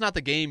that's not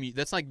the game.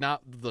 That's like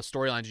not the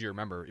storylines you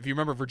remember. If you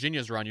remember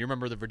Virginia's run, you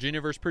remember the Virginia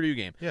versus Purdue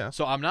game. Yeah.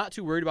 So I'm not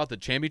too worried about the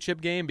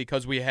championship game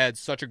because we had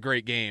such a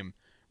great game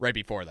right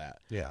before that.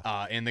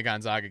 Yeah. In the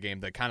Gonzaga game,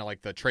 the kind of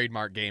like the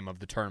trademark game of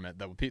the tournament,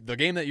 the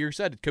game that you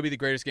said could be the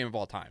greatest game of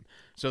all time.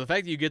 So the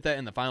fact that you get that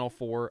in the Final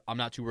Four, I'm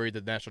not too worried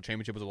that the national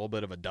championship was a little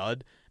bit of a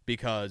dud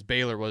because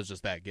Baylor was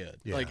just that good.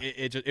 Yeah. Like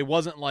it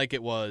wasn't like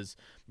it was,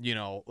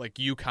 like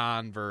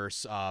UConn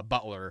versus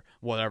Butler,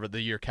 whatever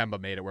the year Kemba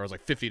made it, where it was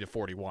like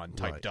 50-41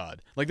 type Right.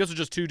 dud. Like this was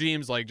just two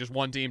teams, like just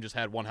one team just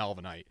had one hell of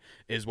a night,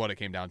 is what it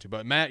came down to.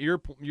 But Matt, you're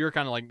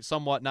kind of like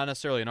somewhat not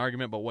necessarily an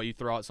argument, but what you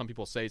throw out, some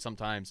people say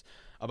sometimes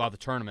about the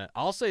tournament.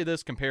 I'll say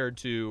this compared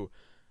to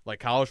like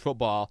college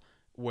football,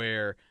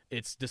 where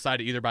it's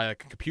decided either by a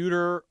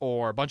computer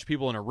or a bunch of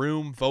people in a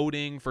room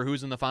voting for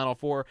who's in the Final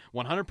Four.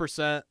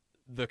 100%.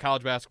 The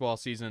college basketball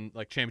season,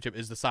 like championship,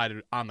 is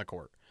decided on the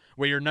court,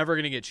 where you're never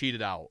going to get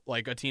cheated out.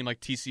 Like a team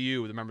like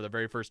TCU, remember the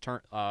very first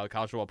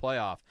college football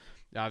playoff.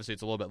 Obviously,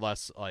 it's a little bit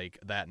less like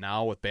that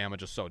now with Bama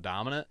just so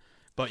dominant.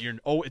 But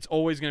it's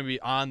always going to be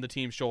on the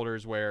team's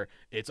shoulders, where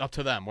it's up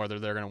to them whether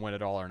they're going to win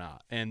it all or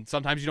not. And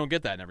sometimes you don't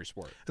get that in every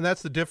sport. And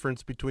that's the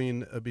difference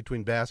between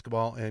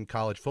basketball and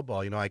college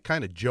football. I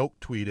kind of joke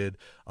tweeted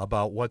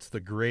about what's the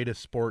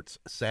greatest sports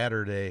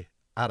Saturday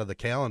out of the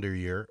calendar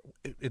year.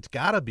 It's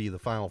got to be the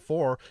Final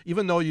Four,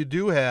 even though you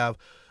do have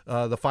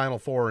the Final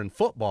Four in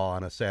football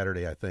on a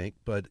Saturday, I think.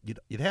 But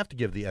you'd have to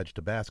give the edge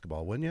to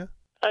basketball, wouldn't you?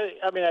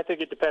 I mean, I think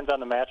it depends on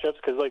the matchups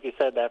because, like you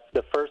said, that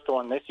the first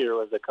one this year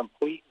was a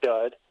complete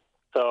dud.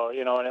 So,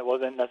 and it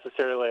wasn't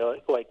necessarily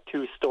like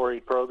two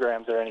storied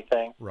programs or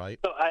anything. Right.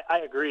 So I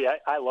agree.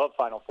 I love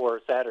Final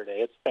Four Saturday.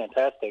 It's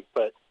fantastic,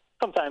 but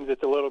sometimes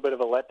it's a little bit of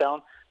a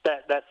letdown.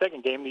 That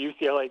second game, the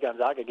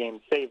UCLA-Gonzaga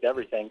game, saved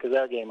everything because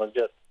that game was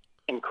just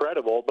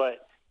incredible.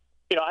 But,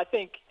 I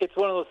think it's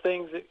one of those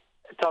things,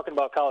 talking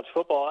about college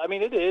football, I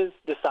mean, it is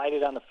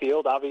decided on the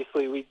field.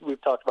 Obviously,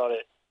 we've talked about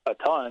it a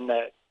ton,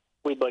 that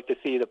we'd like to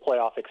see the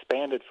playoff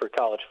expanded for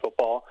college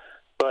football.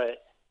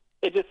 But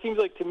it just seems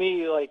like to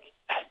me, like,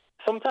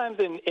 sometimes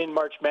in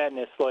March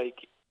Madness, like,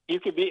 you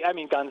could be – I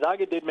mean,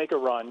 Gonzaga did make a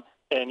run,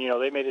 and,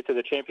 they made it to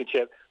the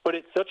championship. But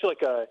it's such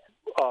like a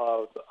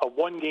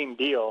one-game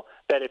deal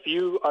that if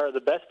you are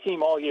the best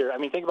team all year – I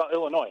mean, think about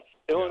Illinois.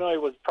 Illinois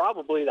was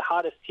probably the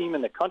hottest team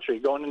in the country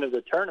going into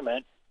the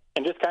tournament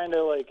and just kind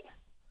of, like,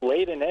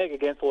 laid an egg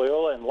against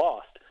Loyola and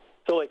lost.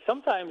 So, like,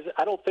 sometimes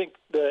I don't think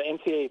the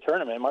NCAA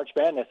tournament, March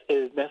Madness,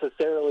 is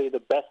necessarily the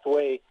best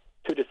way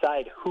to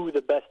decide who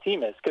the best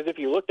team is. Because if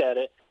you looked at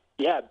it,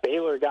 yeah,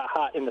 Baylor got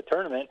hot in the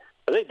tournament,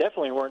 but they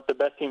definitely weren't the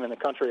best team in the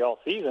country all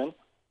season.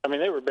 I mean,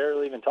 they were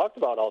barely even talked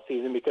about all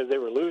season because they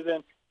were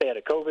losing. They had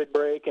a COVID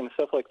break and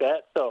stuff like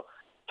that. So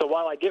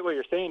while I get what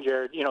you're saying,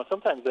 Jared,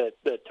 sometimes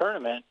the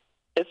tournament,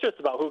 it's just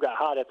about who got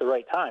hot at the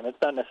right time. It's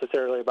not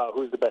necessarily about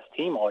who's the best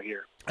team all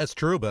year. That's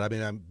true, but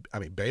I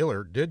mean,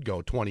 Baylor did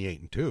go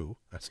 28-2.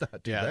 That's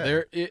not too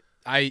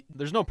bad.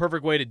 There's no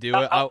perfect way to do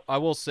it. I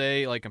will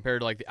say, like,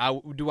 compared to like I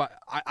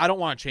don't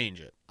want to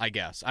change it. I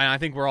guess I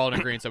think we're all in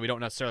agreement that we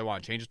don't necessarily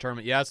want to change the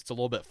tournament. Yes, it's a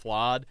little bit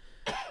flawed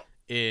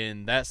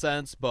in that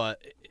sense,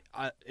 but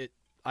I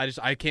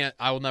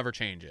will never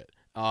change it.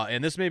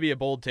 And this may be a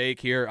bold take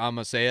here. I'm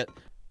gonna say it.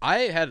 I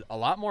had a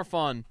lot more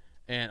fun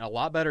and a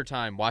lot better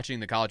time watching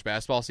the college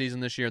basketball season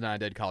this year than I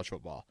did college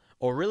football,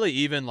 or really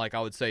even like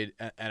I would say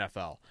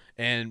NFL.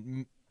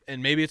 And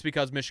maybe it's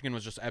because Michigan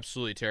was just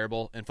absolutely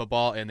terrible in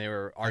football, and they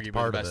were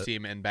arguably the best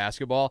team in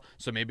basketball.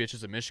 So maybe it's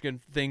just a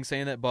Michigan thing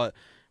saying that. But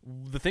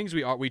the things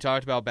we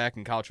talked about back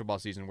in college football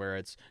season, where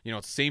it's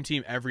it's the same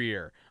team every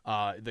year.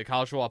 The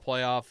college football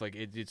playoff, like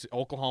it's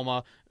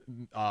Oklahoma,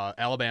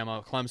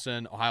 Alabama,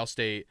 Clemson, Ohio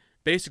State.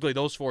 Basically,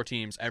 those four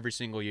teams every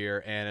single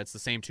year, and it's the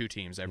same two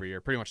teams every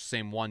year. Pretty much the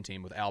same one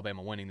team, with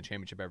Alabama winning the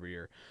championship every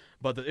year.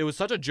 But it was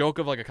such a joke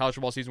of like a college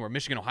football season where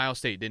Michigan, Ohio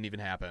State didn't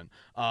even happen.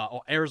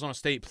 Arizona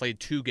State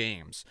played 2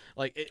 games.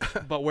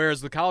 But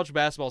whereas the college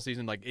basketball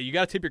season, like, you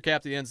got to tip your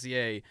cap to the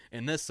NCAA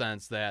in this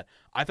sense that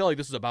I felt like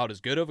this was about as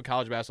good of a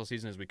college basketball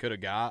season as we could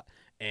have got,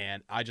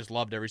 and I just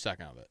loved every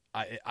second of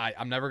it.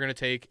 I'm never going to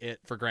take it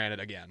for granted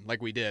again, like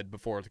we did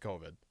before the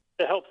COVID.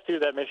 It helps, too,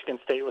 that Michigan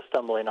State was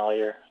stumbling all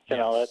year.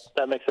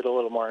 That makes it a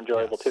little more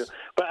enjoyable, too.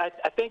 But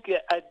I think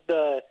at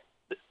the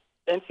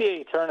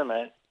NCAA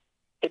tournament,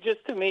 it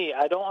just, to me,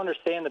 I don't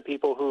understand the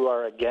people who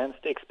are against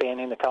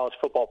expanding the college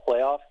football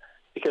playoff,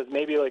 because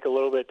maybe, like, a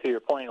little bit to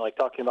your point, like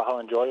talking about how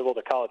enjoyable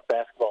the college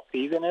basketball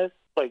season is,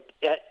 like,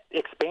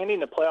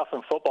 expanding the playoff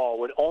in football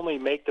would only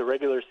make the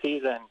regular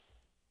season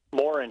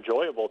more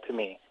enjoyable to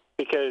me.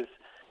 because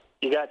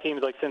you got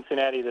teams like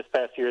Cincinnati this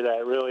past year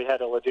that really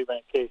had a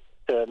legitimate case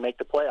to make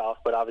the playoff,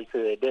 but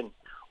obviously they didn't.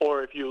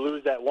 Or if you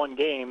lose that one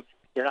game,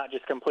 you're not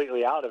just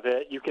completely out of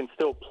it. You can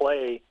still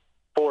play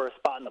for a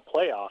spot in the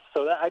playoffs.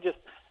 So that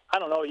I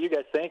don't know what you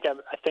guys think.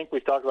 I think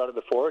we've talked about it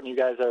before, and you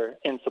guys are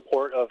in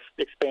support of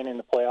expanding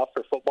the playoff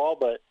for football.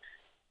 But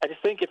I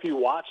just think if you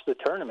watch the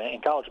tournament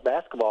in college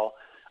basketball,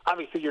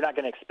 obviously you're not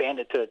going to expand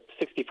it to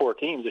 64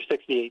 teams or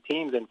 68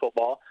 teams in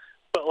football.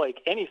 But like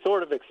any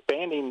sort of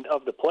expanding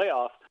of the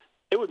playoff,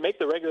 it would make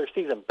the regular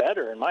season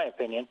better, in my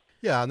opinion.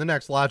 Yeah, and the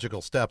next logical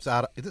steps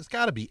it's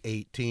got to be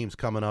 8 teams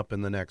coming up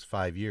in the next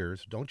 5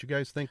 years. Don't you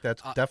guys think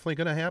that's definitely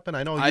going to happen?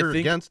 I know you're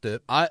against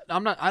it.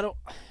 I'm not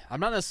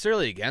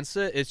necessarily against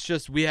it. It's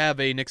just we have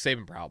a Nick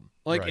Saban problem.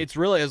 Like, It's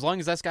really, as long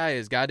as this guy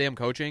is goddamn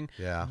coaching,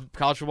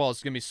 college football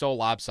is going to be so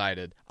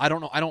lopsided. I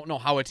don't know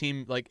how a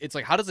team, like, it's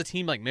like, how does a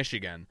team like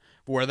Michigan,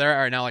 where they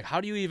are now, like, how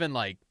do you even,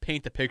 like,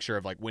 paint the picture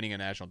of, like, winning a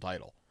national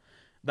title?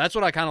 That's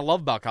what I kind of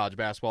love about college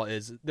basketball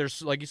is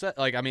there's, like you said,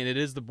 like, I mean, it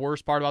is the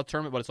worst part about the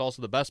tournament, but it's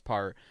also the best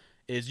part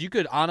is you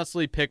could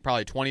honestly pick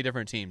probably 20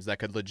 different teams that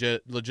could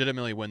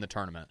legitimately win the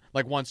tournament.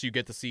 Like, once you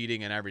get the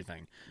seeding and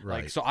everything.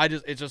 Right. Like, so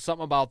it's just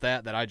something about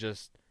that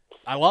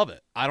I love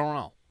it. I don't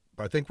know.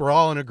 I think we're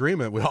all in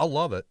agreement. We all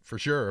love it, for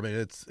sure. I mean,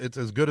 it's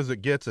as good as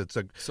it gets. It's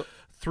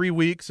 3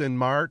 weeks in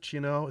March,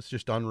 it's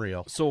just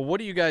unreal. So what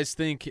do you guys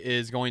think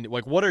is going to,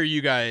 like, what are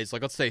you guys,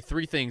 like, let's say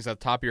 3 things at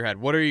the top of your head.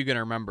 What are you going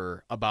to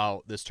remember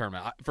about this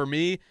tournament? For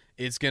me,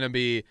 it's going to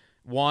be,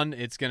 one,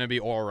 it's going to be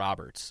Oral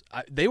Roberts.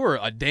 They were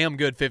a damn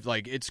good fifth.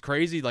 Like, it's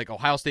crazy. Like,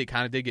 Ohio State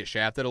kind of did get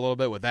shafted a little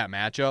bit with that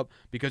matchup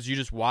because you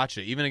just watched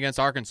it. Even against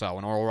Arkansas,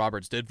 when Oral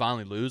Roberts did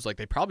finally lose, like,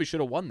 they probably should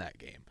have won that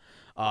game.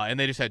 And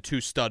they just had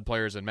 2 stud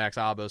players in Max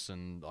Abbas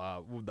and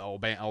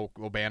O'Banner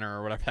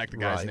or whatever the heck the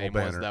guy's name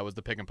was. That was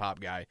the pick and pop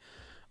guy.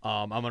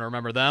 I'm going to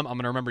remember them. I'm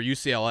going to remember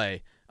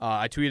UCLA.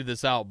 I tweeted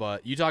this out,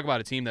 but you talk about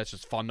a team that's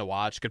just fun to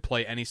watch. Could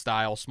play any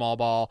style, small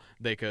ball.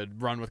 They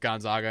could run with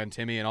Gonzaga and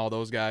Timmy and all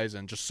those guys,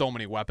 and just so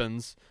many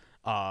weapons.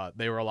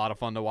 They were a lot of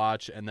fun to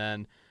watch. And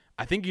then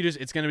I think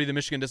it's going to be the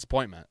Michigan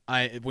disappointment.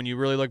 When you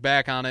really look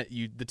back on it,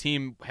 the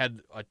team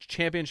had a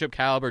championship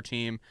caliber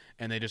team,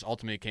 and they just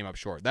ultimately came up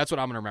short. That's what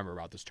I'm going to remember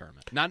about this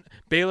tournament. Not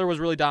Baylor was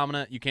really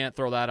dominant. You can't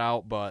throw that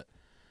out, but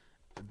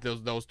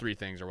those 3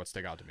 things are what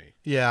stick out to me.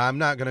 Yeah, I'm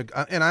not going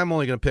to, and I'm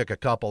only going to pick a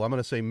couple. I'm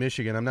going to say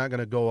Michigan. I'm not going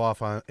to go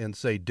off on and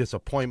say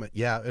disappointment.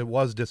 Yeah, it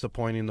was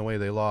disappointing the way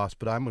they lost,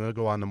 but I'm going to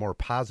go on the more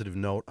positive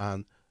note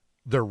on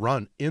their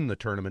run in the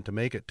tournament to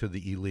make it to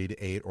the Elite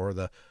 8 or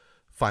the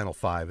Final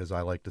 5, as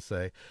I like to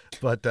say.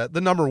 But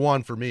the number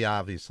one for me,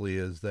 obviously,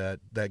 is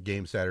that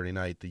game Saturday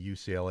night, the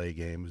UCLA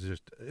game. It was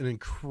just an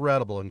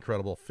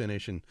incredible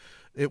finish, and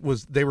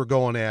they were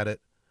going at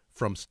it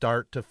from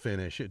start to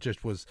finish. It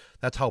just was.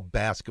 That's how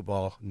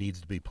basketball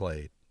needs to be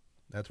played.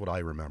 That's what I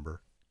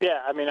remember. Yeah,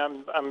 I mean,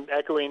 I'm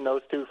echoing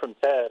those 2 from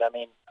Ted. I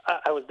mean,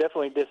 I was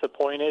definitely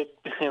disappointed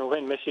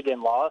when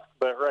Michigan lost,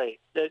 but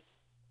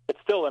it's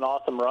still an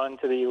awesome run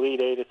to the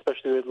Elite 8,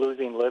 especially with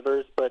losing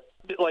Livers. But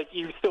like,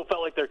 you still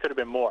felt like there could have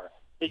been more.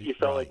 You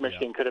felt like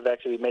Michigan could have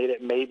actually made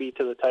it maybe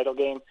to the title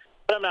game.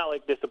 But I'm not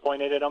like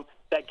disappointed in them.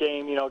 That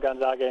game,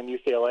 Gonzaga and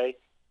UCLA.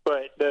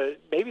 But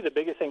maybe the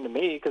biggest thing to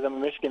me, because I'm a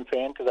Michigan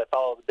fan, because I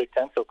follow the Big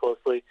Ten so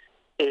closely,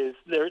 is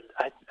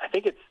I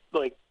think it's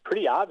like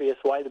pretty obvious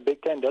why the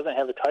Big Ten doesn't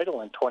have a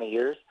title in 20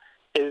 years.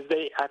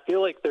 I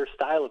feel like their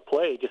style of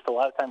play just a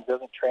lot of times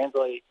doesn't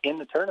translate in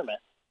the tournament.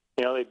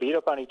 They beat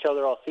up on each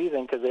other all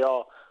season because they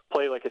all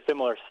play like a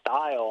similar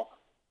style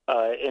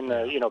in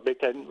the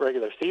Big Ten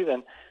regular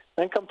season.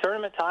 Then come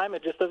tournament time,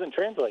 it just doesn't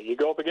translate. You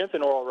go up against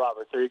an Oral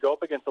Roberts or you go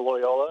up against a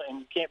Loyola,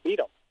 and you can't beat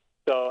them.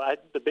 So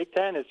the Big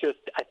Ten is just,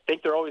 I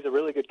think they're always a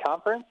really good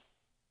conference,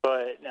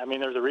 but, I mean,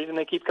 there's a reason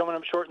they keep coming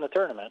up short in the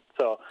tournament.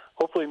 So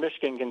hopefully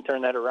Michigan can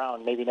turn that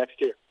around maybe next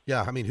year.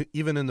 Yeah, I mean,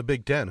 even in the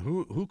Big Ten,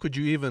 who could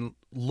you even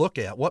look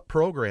at? What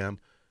program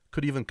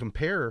could even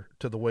compare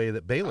to the way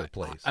that Baylor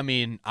plays? I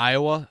mean,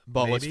 Iowa,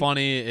 but Maybe. What's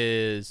funny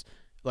is,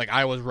 like,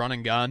 Iowa's run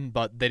and gun,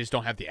 but they just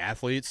don't have the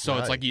athletes. So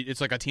Right. it's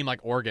like a team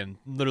like Oregon,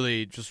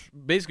 literally just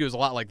basically it was a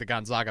lot like the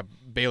Gonzaga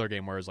Baylor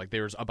game, where it was like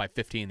they were up by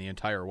 15 the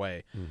entire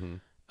way. Mm-hmm.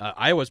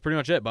 Iowa's pretty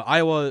much it, but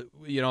Iowa,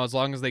 as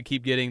long as they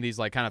keep getting these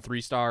like kind of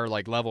 3-star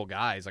like level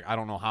guys, like I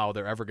don't know how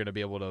they're ever going to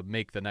be able to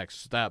make the next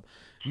step.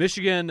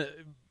 Michigan,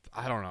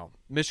 I don't know.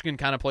 Michigan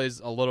kind of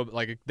plays a little bit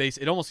like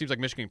it almost seems like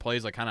Michigan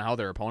plays like kind of how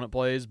their opponent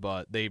plays,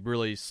 but they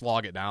really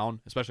slog it down,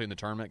 especially in the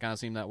tournament. It kind of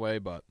seemed that way,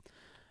 but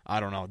I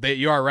don't know.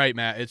 You are right,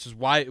 Matt. It's just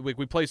why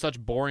we play such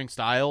boring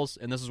styles,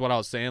 and this is what I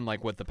was saying,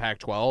 like with the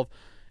Pac-12.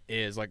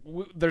 Is like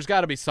there's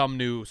got to be some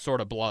new sort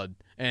of blood,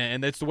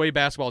 and it's the way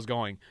basketball is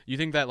going. You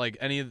think that like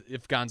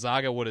if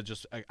Gonzaga would have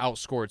just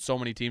outscored so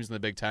many teams in the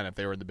Big Ten if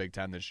they were in the Big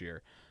Ten this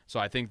year. So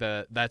I think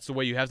that's the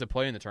way you have to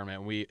play in the tournament,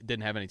 and we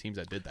didn't have any teams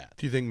that did that.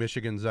 Do you think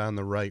Michigan's on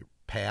the right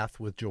path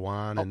with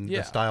Juwan and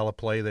the style of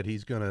play that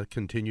he's going to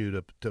continue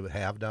to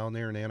have down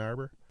there in Ann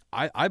Arbor?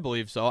 I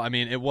believe so. I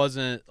mean, it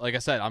wasn't, like I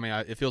said, I mean,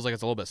 it feels like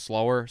it's a little bit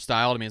slower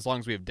styled. I mean, as long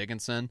as we have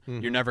Dickinson,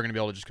 you're never going to be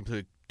able to just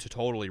completely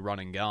totally run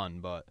and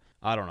gun, but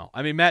I don't know.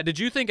 I mean, Matt, did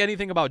you think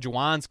anything about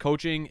Juwan's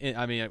coaching?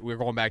 I mean, we're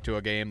going back to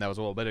a game that was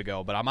a little bit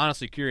ago, but I'm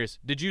honestly curious.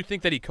 Did you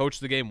think that he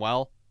coached the game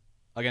well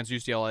against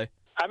UCLA?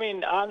 I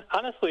mean,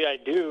 honestly, I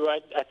do.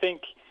 I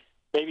think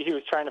maybe he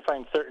was trying to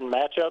find certain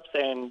matchups,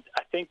 and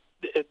I think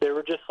they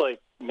were just, like,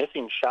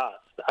 missing shots.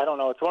 I don't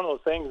know. It's one of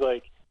those things,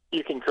 like,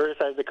 you can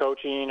criticize the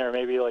coaching or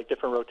maybe, like,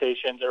 different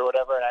rotations or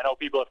whatever, and I know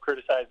people have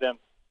criticized them.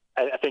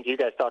 I think you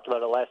guys talked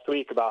about it last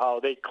week about how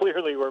they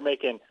clearly were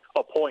making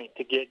a point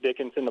to get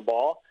Dickinson the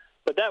ball.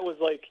 But that was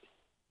like,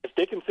 if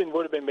Dickinson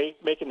would have been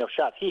making those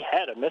shots, he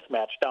had a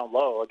mismatch down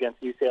low against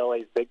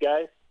UCLA's big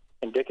guys,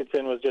 and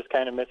Dickinson was just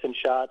kind of missing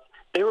shots.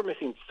 They were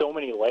missing so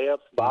many layups.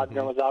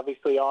 Wagner was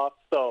obviously off.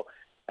 So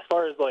as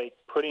far as, like,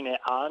 putting it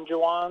on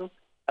Juwan,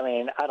 I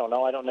mean, I don't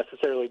know. I don't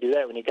necessarily do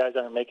that. When you guys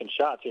aren't making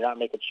shots, you're not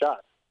making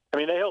shots. I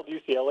mean, they held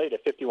UCLA to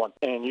 51,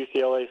 and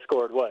UCLA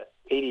scored,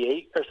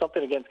 88 or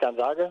something against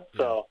Gonzaga? Yeah.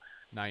 So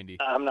 90.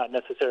 I'm not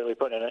necessarily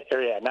putting it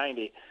at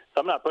 90.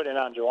 So I'm not putting it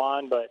on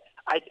Juwan, but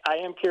I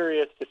am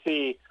curious to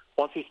see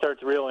once he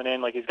starts reeling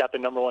in, like he's got the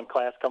number one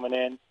class coming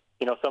in,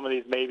 you know, some of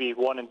these maybe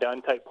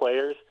one-and-done type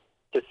players,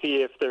 to see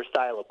if their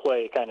style of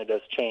play kind of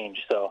does change.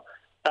 So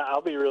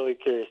I'll be really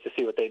curious to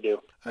see what they do.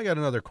 I got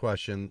another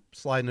question,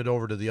 sliding it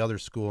over to the other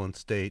school in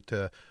state.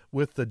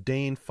 With the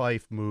Dane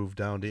Fife move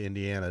down to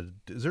Indiana,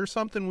 is there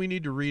something we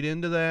need to read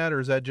into that, or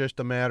is that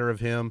just a matter of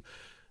him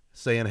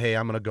saying, hey,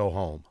 I'm going to go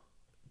home?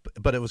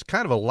 But it was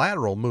kind of a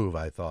lateral move,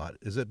 I thought.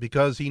 Is it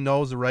because he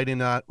knows the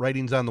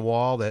writing's on the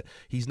wall that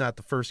he's not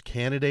the first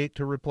candidate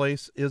to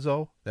replace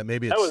Izzo? That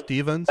maybe it's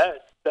Stevens? That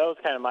was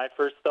kind of my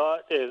first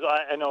thought. Is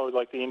I know,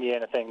 like, the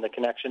Indiana thing, the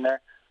connection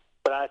there.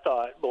 But I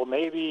thought, well,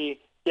 maybe,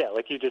 yeah,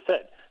 like you just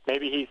said,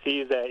 maybe he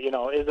sees that, you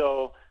know,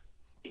 Izzo,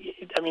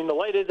 I mean, the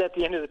light is at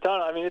the end of the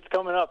tunnel. I mean, it's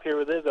coming up here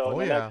with Izzo in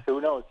the next,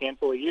 who knows,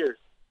 handful of years.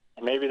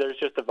 And maybe there's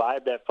just a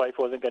vibe that Fife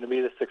wasn't going to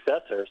be the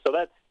successor. So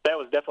that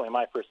was definitely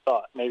my first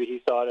thought. Maybe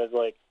he saw it as,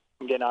 like,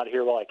 I'm getting out of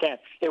here while I can.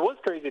 It was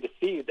crazy to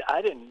see.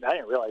 I didn't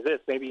realize this.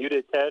 Maybe you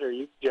did, Ted, or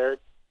you, Jared,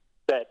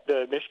 that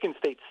the Michigan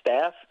State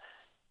staff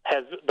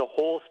the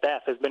whole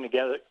staff has been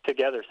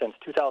together since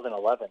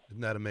 2011.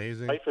 Isn't that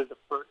amazing? Fife is the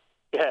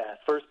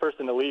first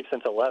person to leave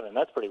since 11.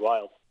 That's pretty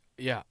wild.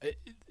 Yeah,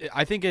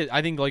 I think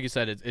like you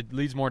said, it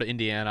leads more to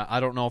Indiana. I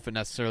don't know if it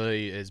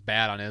necessarily is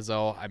bad on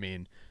Izzo. I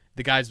mean,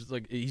 the guy's,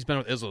 like, he's been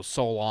with Izzo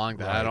so long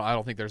that I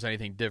don't think there's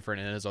anything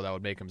different in Izzo that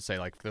would make him say,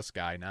 like, this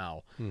guy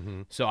now.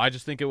 Mm-hmm. So I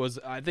just think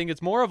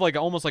it's more of, like,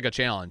 almost like a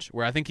challenge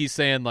where I think he's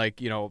saying, like,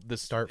 you know,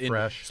 this start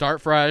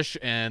fresh,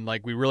 and,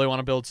 like, we really want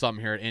to build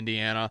something here at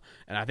Indiana.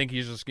 And I think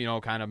he's just, you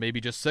know, kind of maybe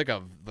just sick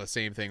of the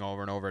same thing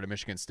over and over at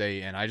Michigan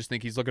State. And I just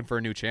think he's looking for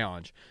a new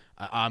challenge.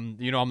 I'm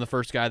the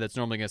first guy that's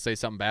normally going to say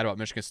something bad about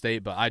Michigan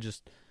State, but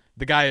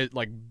the guy,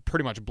 like,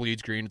 pretty much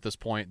bleeds green at this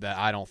point, that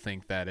I don't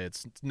think that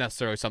it's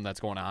necessarily something that's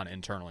going on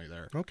internally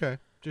there. Okay.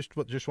 Just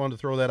wanted to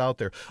throw that out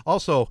there.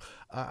 Also,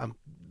 a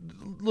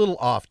little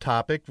off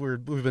topic.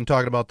 We've been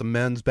talking about the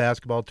men's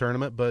basketball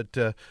tournament, but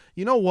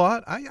you know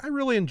what? I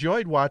really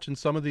enjoyed watching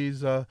some of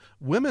these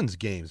women's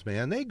games,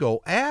 man. They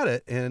go at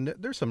it, and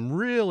there's some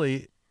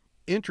really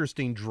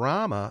interesting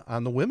drama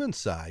on the women's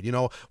side. You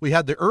know, we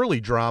had the early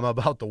drama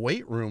about the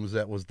weight rooms.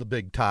 That was the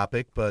big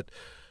topic, but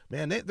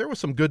man, there was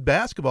some good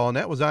basketball, and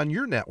that was on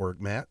your network,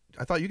 Matt.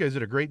 I thought you guys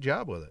did a great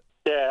job with it.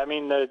 Yeah, I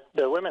mean,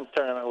 the women's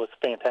tournament was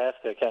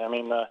fantastic. And, I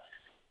mean,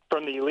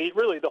 from the Elite,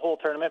 really the whole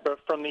tournament, but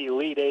from the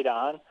Elite 8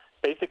 on,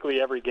 basically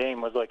every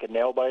game was like a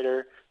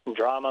nail-biter,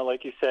 drama,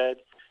 like you said,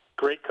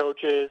 great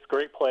coaches,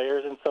 great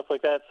players, and stuff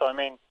like that. So, I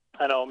mean,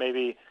 I know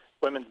maybe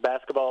women's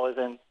basketball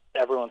isn't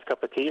everyone's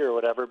cup of tea or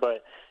whatever,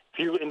 but if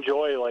you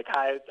enjoy, like,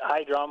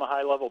 high drama,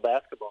 high-level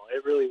basketball,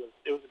 it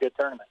was a good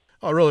tournament.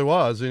 Oh, it really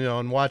was. You know,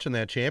 and watching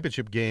that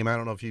championship game, I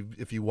don't know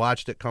if you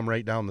watched it come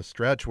right down the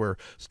stretch where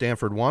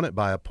Stanford won it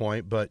by a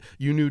point, but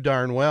you knew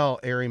darn well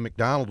Ari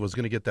McDonald was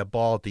going to get that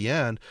ball at the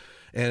end.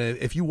 And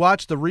if you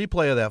watch the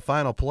replay of that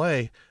final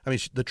play, I mean,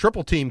 the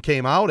triple team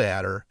came out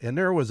at her, and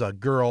there was a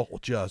girl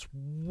just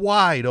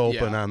wide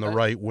open on the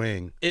right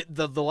wing.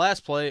 The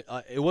last play,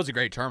 it was a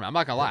great tournament. I'm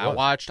not gonna lie.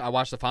 I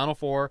watched the Final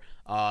Four.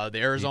 The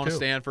Arizona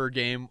Stanford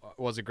game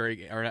was a great.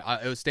 It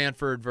was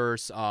Stanford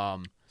versus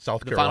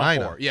South Carolina.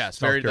 Final Four. Yes,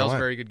 that was a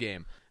very good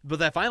game. But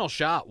that final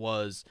shot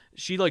was,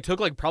 she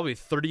took probably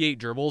 38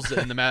 dribbles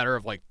in the matter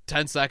of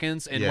 10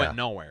 seconds and went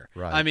nowhere.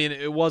 Right. I mean,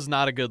 it was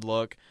not a good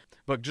look,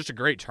 but just a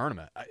great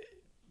tournament.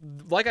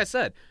 Like I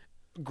said,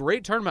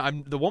 great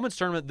tournament. The women's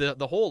tournament,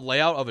 the whole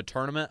layout of a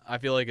tournament, I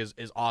feel like is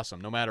awesome.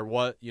 No matter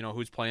what,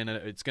 who's playing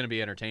it, it's going to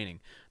be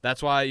entertaining.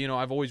 That's why,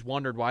 I've always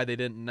wondered why they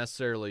didn't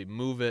necessarily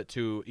move it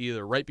to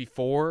either right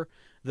before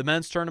the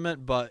men's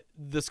tournament, but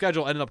the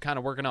schedule ended up kind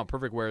of working out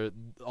perfect where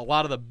a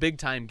lot of the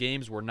big-time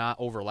games were not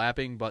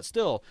overlapping, but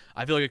still,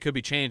 I feel like it could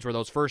be changed where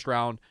those first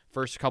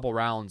couple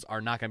rounds are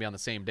not going to be on the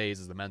same days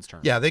as the men's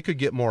tournament. Yeah, they could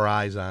get more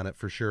eyes on it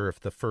for sure if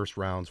the first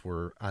rounds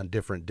were on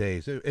different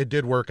days. It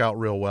did work out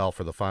real well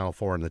for the Final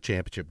Four and the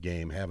championship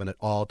game, having it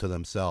all to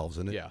themselves,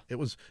 and it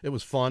was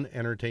fun,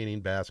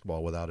 entertaining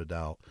basketball without a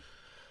doubt.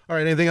 All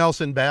right, anything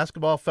else in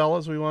basketball,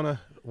 fellas, we want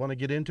to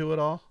get into it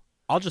all?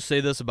 I'll just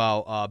say this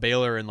about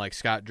Baylor and like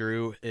Scott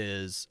Drew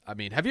is, I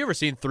mean, have you ever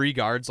seen 3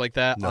 guards like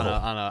that No.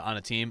 on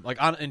a team? Like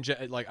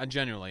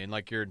genuinely in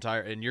like your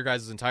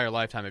guys' entire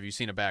lifetime, have you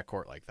seen a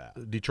backcourt like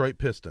that? Detroit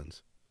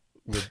Pistons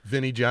with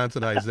Vinny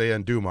Johnson, Isaiah,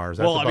 and Dumars.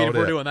 That's Well, I mean, if about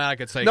we're it. doing that, I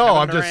could say No,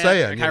 Kevin I'm just Durant,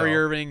 saying, you Kyrie know.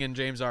 Irving and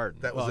James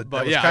Harden. That was,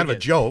 But was yeah, kind of a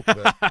joke.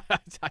 But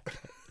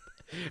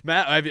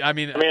Matt, I'm trying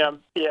to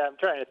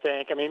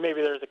think. I mean,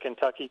 maybe there's a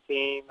Kentucky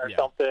team or Yeah.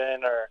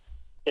 something, or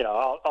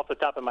off the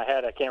top of my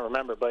head, I can't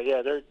remember. But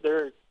yeah,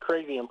 they're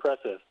crazy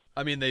impressive.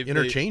 I mean,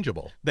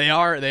 interchangeable. They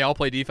are. They all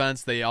play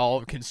defense. They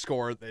all can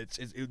score. It's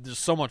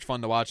just so much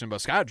fun to watch them.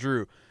 But Scott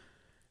Drew,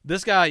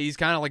 this guy, he's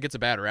kind of like gets a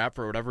bad rap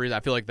for whatever reason. I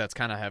feel like that's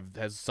kind of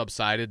has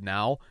subsided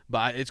now.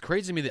 But it's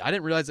crazy to me that I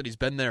didn't realize that he's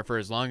been there for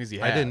as long as he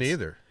has. I didn't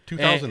either.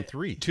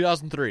 2003.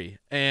 2003.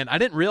 And I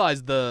didn't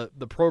realize the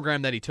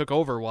program that he took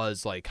over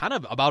was like kind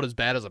of about as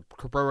bad as a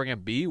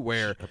program be,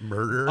 where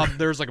Murder.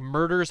 there's like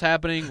murders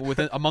happening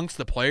amongst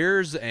the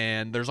players,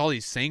 and there's all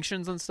these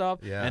sanctions and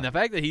stuff. Yeah. And the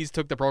fact that he's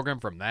took the program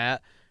from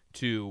that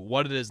to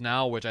what it is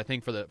now, which I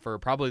think for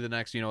probably the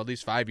next at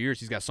least 5 years,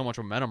 he's got so much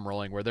momentum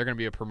rolling where they're going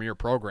to be a premier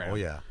program. Oh,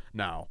 yeah.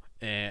 Now,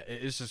 and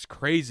it's just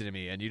crazy to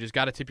me, and you just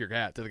got to tip your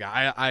hat to the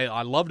guy.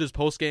 I loved his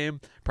post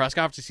game press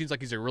conference. He seems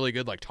like he's a really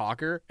good like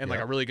talker and like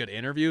a really good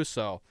interview.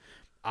 So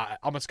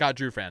I'm a Scott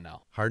Drew fan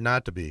now. Hard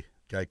not to be.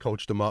 Guy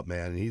coached him up,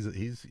 man. And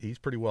he's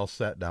pretty well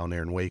set down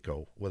there in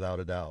Waco, without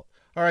a doubt.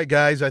 All right,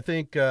 guys. I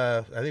think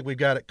we've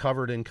got it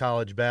covered in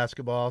college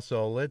basketball.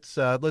 So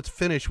let's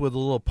finish with a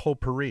little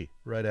potpourri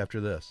right after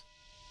this.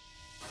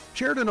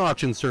 Sheridan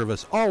Auction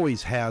Service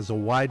always has a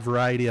wide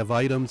variety of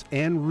items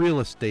and real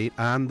estate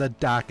on the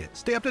docket.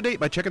 Stay up to date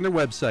by checking their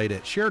website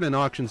at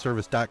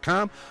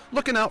SheridanAuctionService.com.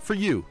 Looking out for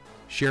you,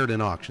 Sheridan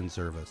Auction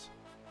Service.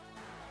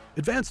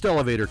 Advanced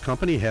Elevator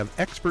Company have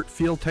expert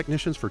field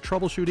technicians for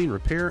troubleshooting,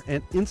 repair,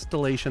 and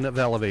installation of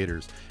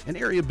elevators. An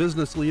area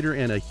business leader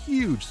and a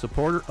huge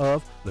supporter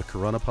of the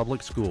Corunna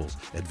Public Schools.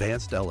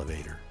 Advanced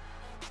Elevator.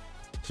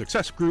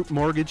 Success Group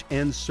Mortgage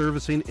and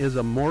Servicing is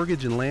a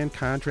mortgage and land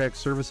contract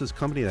services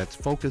company that's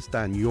focused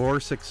on your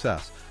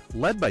success.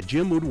 Led by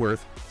Jim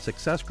Woodworth,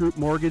 Success Group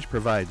Mortgage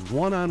provides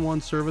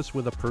one-on-one service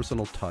with a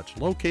personal touch.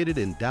 Located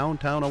in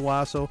downtown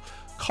Owasso,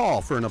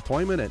 call for an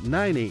appointment at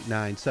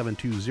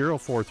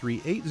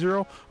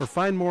 989-720-4380 or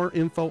find more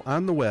info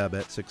on the web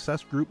at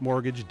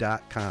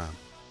successgroupmortgage.com.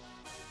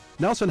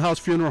 Nelson House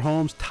Funeral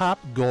Home's top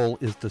goal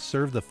is to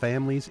serve the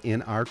families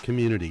in our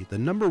community. The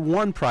number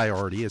one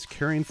priority is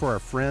caring for our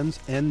friends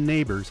and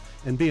neighbors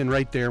and being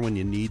right there when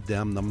you need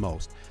them the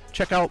most.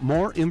 Check out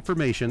more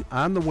information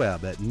on the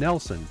web at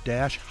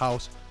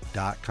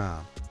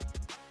nelson-house.com.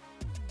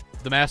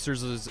 The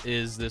Masters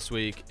is this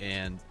week,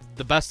 and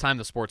the best time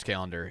the sports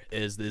calendar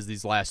is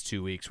these last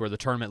 2 weeks where the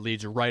tournament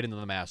leads right into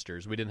the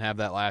Masters. We didn't have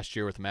that last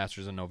year with the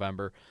Masters in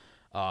November.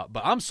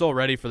 But I'm so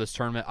ready for this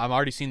tournament. I've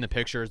already seen the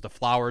pictures. The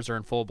flowers are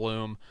in full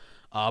bloom.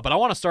 But I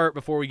want to start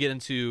before we get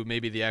into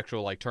maybe the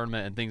actual like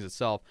tournament and things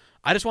itself.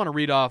 I just want to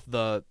read off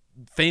the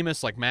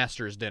famous like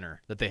Masters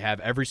dinner that they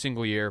have every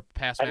single year.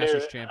 Past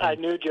Masters champion. I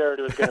knew Jared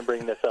was going to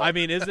bring this up. I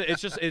mean,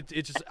 it's just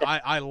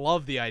I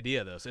love the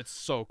idea of this. It's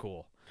so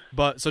cool.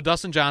 But so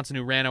Dustin Johnson,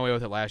 who ran away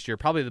with it last year,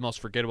 probably the most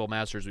forgettable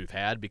Masters we've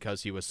had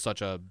because he was such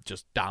a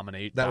just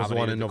dominate. That was the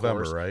one in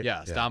November, course. right?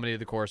 Yes, yeah.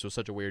 Dominated the course. It was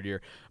such a weird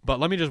year.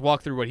 But let me just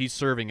walk through what he's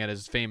serving at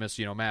his famous,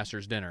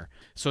 Masters dinner.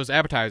 So his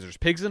appetizers: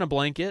 pigs in a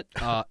blanket,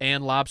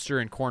 and lobster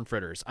and corn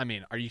fritters. I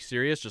mean, are you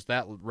serious? Just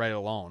that right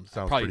alone.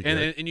 Sounds probably,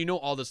 pretty good. And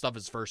all this stuff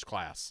is first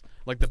class,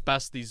 like the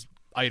best these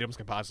items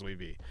can possibly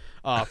be.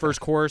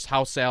 First course: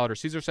 house salad or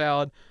Caesar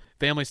salad.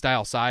 Family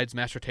style sides: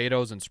 mashed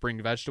potatoes and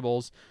spring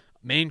vegetables.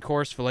 Main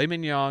course, filet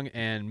mignon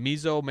and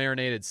miso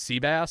marinated sea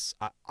bass.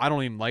 I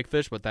don't even like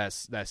fish, but that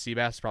sea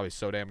bass is probably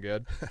so damn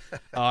good.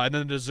 And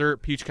then the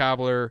dessert, peach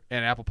cobbler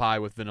and apple pie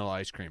with vanilla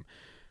ice cream.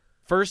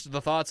 First,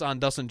 the thoughts on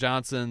Dustin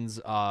Johnson's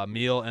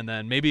meal, and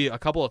then maybe a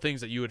couple of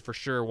things that you would for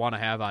sure want to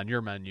have on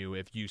your menu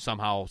if you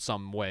somehow,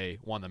 some way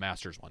won the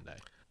Masters one day.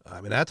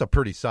 I mean, that's a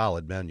pretty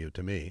solid menu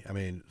to me. I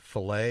mean,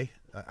 filet.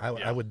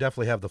 I would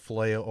definitely have the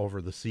filet over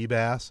the sea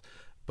bass,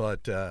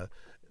 but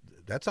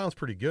that sounds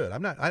pretty good.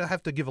 I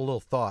have to give a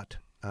little thought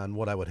on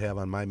what I would have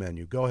on my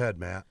menu. Go ahead,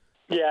 Matt.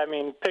 Yeah, I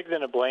mean, pigs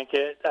in a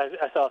blanket.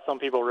 I saw some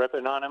people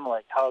ripping on him,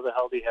 like, how the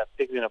hell do you have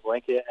pigs in a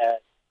blanket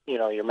at,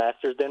 your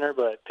Masters dinner?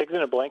 But pigs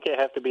in a blanket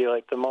have to be,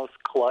 like, the most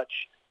clutch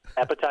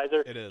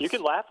appetizer. It is. You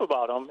can laugh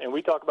about them, and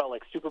we talk about,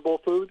 like, Super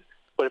Bowl food,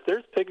 but if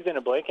there's pigs in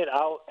a blanket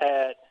out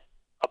at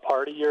a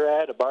party you're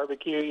at, a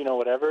barbecue,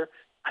 whatever,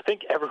 I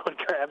think everyone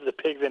grabs the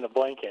pigs in a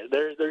blanket.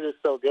 They're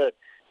just so good.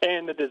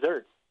 And the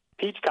desserts.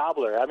 Peach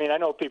cobbler. I mean, I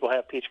know people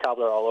have peach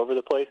cobbler all over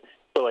the place,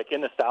 but like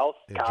in the South,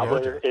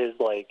 cobbler Georgia is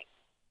like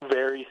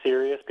very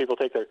serious. People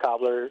take their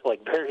cobbler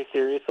like very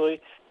seriously,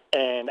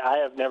 and I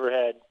have never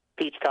had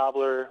peach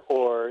cobbler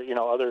or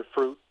other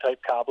fruit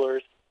type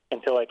cobblers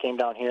until I came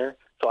down here.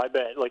 So I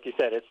bet, like you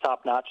said, it's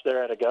top notch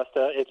there at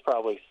Augusta. It's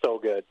probably so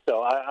good.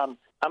 So I'm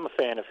I'm a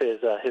fan of his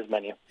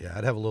menu. Yeah,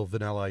 I'd have a little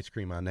vanilla ice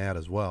cream on that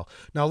as well.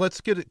 Now,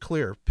 let's get it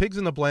clear. Pigs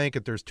in the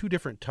Blanket, there's two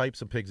different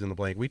types of pigs in the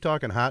blanket. We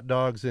talking hot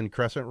dogs and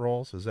crescent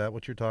rolls? Is that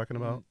what you're talking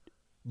about?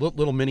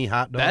 Little mini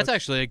hot dogs? That's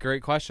actually a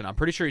great question. I'm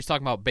pretty sure he's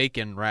talking about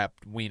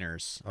bacon-wrapped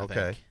wieners. I Okay.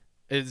 think.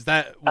 Is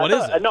that what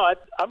is it? No,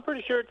 I'm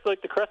pretty sure it's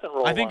like the crescent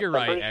roll. I think you're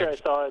right, I'm pretty sure I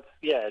saw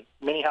it's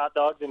mini hot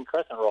dogs and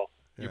crescent roll.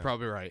 You're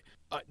probably right.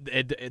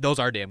 Those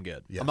are damn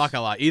good. Yes. I'm not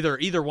gonna lie.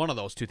 Either one of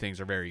those two things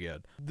are very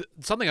good.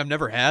 Something I've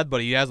never had, but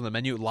he has on the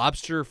menu: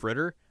 lobster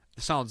fritter.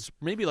 Sounds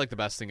maybe like the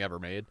best thing ever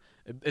made.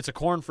 It's a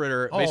corn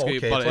fritter, basically,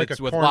 okay. but It's like it's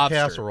a with corn lobster.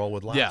 casserole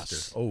with lobster.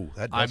 Yes. Oh,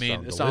 that does I mean,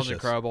 sound it sounds delicious.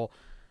 incredible.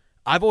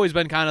 I've always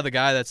been kind of the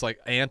guy that's like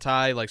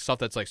anti like stuff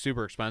that's like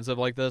super expensive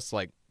like this,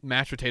 like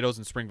mashed potatoes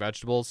and spring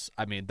vegetables.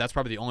 I mean, that's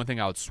probably the only thing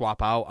I would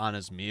swap out on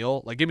his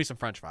meal. Like, give me some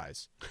French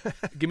fries.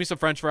 Give me some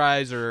French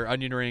fries or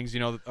onion rings,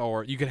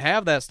 or you can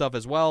have that stuff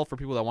as well for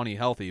people that want to eat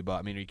healthy. But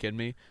I mean, are you kidding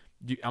me?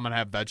 I'm gonna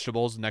have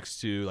vegetables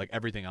next to like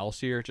everything else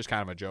here. Just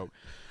kind of a joke.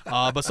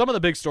 But some of the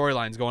big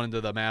storylines going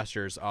into the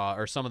Masters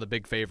are some of the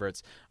big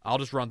favorites. I'll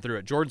just run through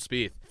it. Jordan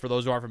Spieth, for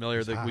those who aren't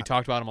familiar, we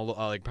talked about him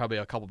like probably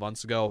a couple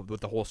months ago with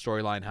the whole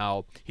storyline,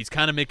 how he's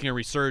kind of making a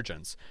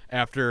resurgence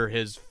after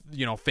his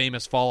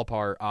famous fall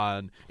apart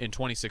in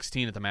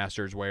 2016 at the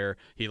Masters, where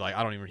he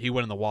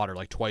went in the water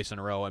like twice in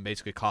a row and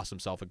basically cost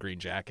himself a green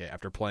jacket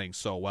after playing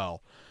so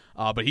well.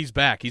 But he's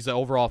back. He's the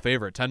overall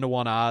favorite,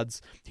 10-1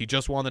 odds. He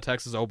just won the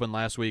Texas Open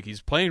last week.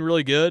 He's playing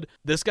really good.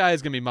 This guy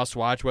is going to be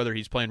must-watch whether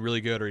he's playing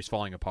really good or he's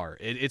falling apart.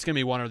 It's going to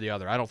be one or the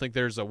other. I don't think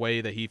there's a way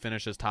that he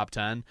finishes top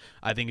 10.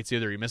 I think it's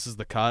either he misses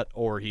the cut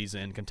or he's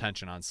in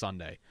contention on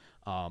Sunday.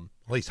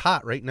 Well, he's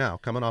hot right now,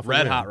 coming off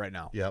Red a win. hot right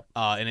now. Yep.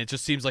 And it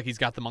just seems like he's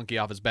got the monkey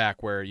off his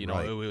back where,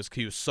 Right.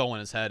 he was so in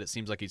his head. It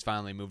seems like he's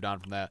finally moved on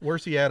from that.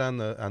 Where's he at on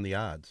the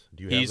odds?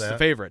 Do you have He's that? the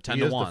favorite, 10 He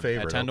to is 1. The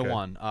favorite. At 10 okay. to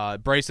 1.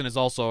 Bryson is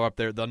also up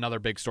there. Another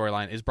big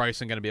storyline is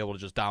Bryson going to be able to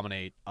just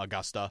dominate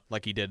Augusta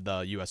like he did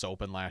the U.S.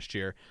 Open last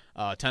year.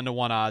 10 to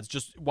 1 odds.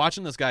 Just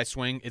watching this guy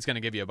swing, it's going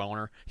to give you a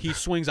boner. He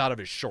swings out of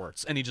his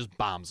shorts and he just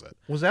bombs it.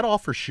 Was that all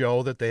for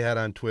show that they had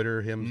on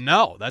Twitter?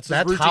 No, that's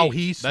his routine. how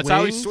he swings. That's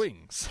how he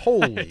swings.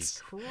 Holy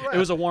crap! It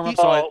was a warm up.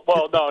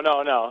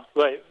 No.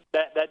 Wait,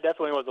 that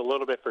definitely was a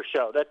little bit for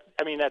show. That's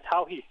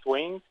how he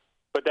swings,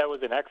 but that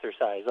was an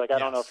exercise. Like, I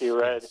don't know if you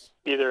read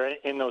either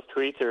in those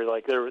tweets or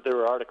like there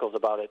were articles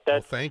about it.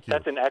 Thank you.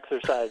 That's an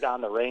exercise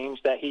on the range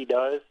that he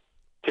does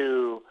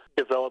to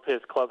develop his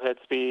club head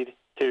speed,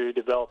 to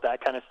develop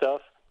that kind of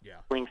stuff,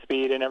 swing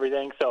speed and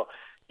everything. So,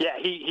 yeah,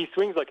 he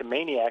swings like a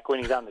maniac when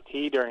he's on the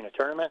tee during a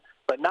tournament,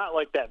 but not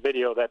like that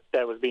video that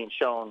was being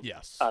shown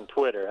on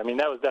Twitter. I mean,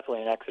 that was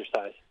definitely an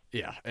exercise.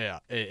 Yeah,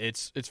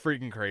 it's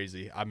freaking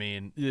crazy. I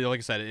mean, like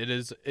I said,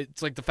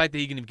 it's like the fact that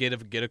he can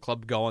get a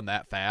club going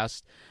that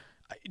fast.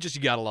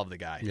 You gotta love the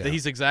guy. Yeah.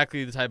 He's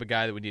exactly the type of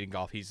guy that we need in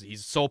golf.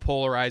 He's so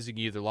polarizing.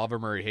 You either love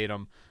him or you hate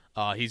him.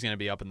 He's going to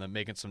be up in the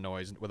making some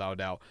noise without a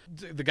doubt.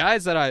 The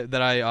guys that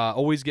I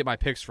always get my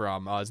picks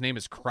from, his name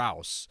is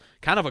Kraus.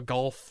 Kind of a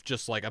golf,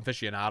 just like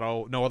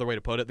aficionado, no other way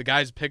to put it. The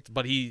guy's picked,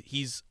 but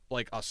he's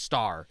like a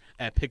star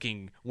at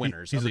picking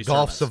winners. He's of a these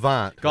golf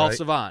tournaments. savant.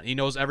 Savant. He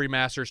knows every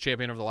Masters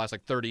champion over the last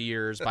 30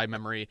 years by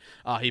memory.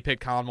 He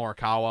picked Colin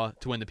Morikawa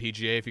to win the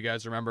PGA, if you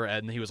guys remember,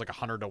 and he was like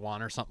 100 to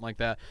 1 or something like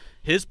that.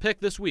 His pick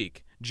this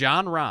week,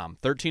 Jon Rahm,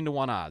 13 to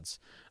 1 odds.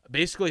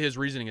 Basically, his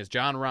reasoning is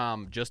Jon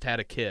Rahm just had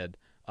a kid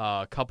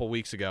a couple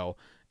weeks ago,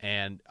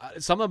 and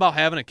something about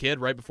having a kid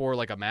right before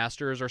like a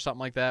Masters or something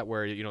like that,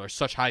 where there's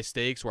such high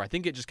stakes, where I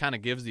think it just kind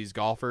of gives these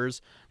golfers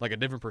like a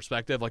different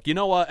perspective. Like, you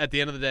know what? At the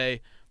end of the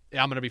day,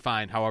 I'm going to be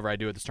fine however I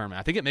do at this tournament.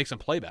 I think it makes them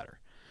play better.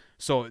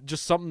 So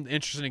just something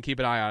interesting to keep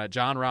an eye on it.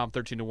 Jon Rahm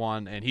 13 to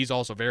 1, and he's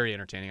also very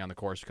entertaining on the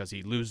course because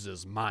he loses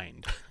his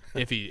mind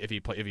if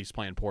he's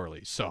playing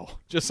poorly. So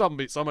just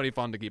somebody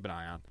fun to keep an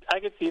eye on. I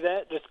could see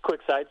that. Just a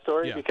quick side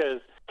story,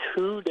 because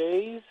 2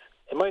 days.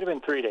 It might have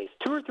been 3 days.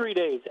 2 or 3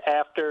 days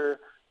after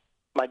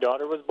my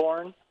daughter was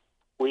born,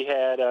 we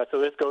had, so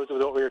this goes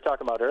with what we were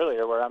talking about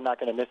earlier, where I'm not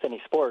going to miss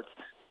any sports.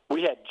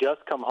 We had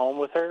just come home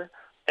with her,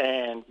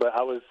 but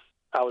I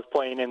was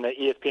playing in the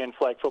ESPN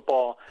Flag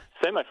Football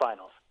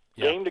semifinals.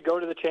 Game to go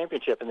to the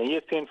championship in the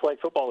ESPN Flag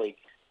Football League.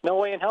 No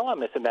way in hell I'm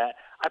missing that.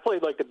 I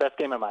played like the best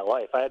game of my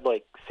life. I had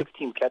like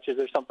 16 catches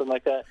or something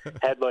like that.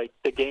 Had like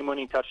the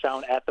game-winning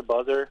touchdown at the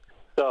buzzer.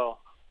 So,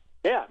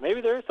 yeah, maybe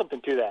there is something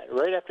to that.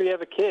 Right after you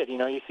have a kid,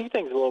 you see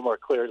things a little more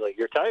clearly.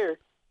 You're tired,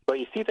 but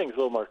you see things a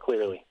little more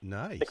clearly.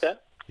 Nice. Like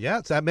that?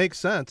 Yes, that makes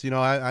sense.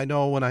 I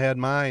know when I had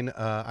mine,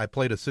 I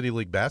played a City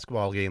League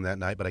basketball game that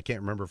night, but I can't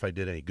remember if I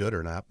did any good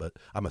or not, but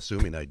I'm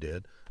assuming I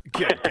did.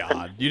 Good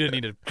God. You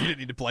didn't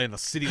need to play in the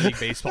City League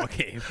baseball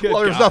game. Well,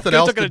 there was nothing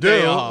else to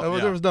do.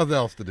 There was nothing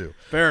else to do.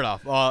 Fair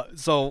enough.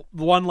 So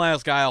one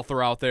last guy I'll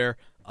throw out there,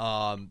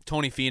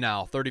 Tony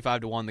Finau,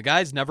 35 to 1. The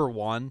guy's never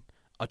won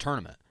a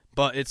tournament.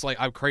 But it's like,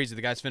 I'm crazy.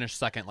 The guy's finished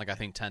second, like I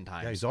think 10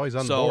 times. Yeah, he's always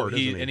on the board,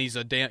 isn't he?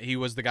 And he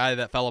was the guy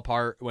that fell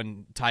apart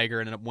when Tiger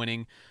ended up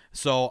winning.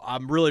 So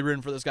I'm really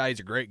rooting for this guy. He's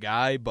a great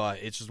guy, but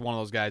it's just one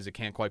of those guys that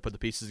can't quite put the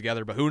pieces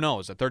together. But who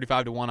knows? At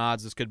 35-1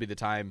 odds, this could be the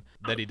time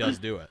that he does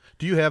do it.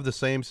 Do you have the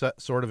same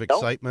sort of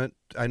excitement?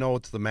 I know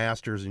it's the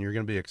Masters and you're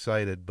going to be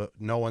excited, but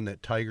knowing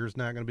that Tiger's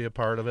not going to be a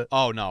part of it?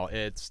 Oh, no,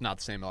 it's not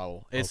the same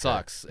level. It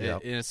sucks.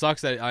 Yep. It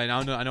sucks that I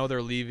know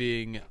they're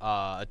leaving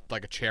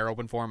like a chair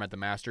open for him at the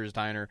Masters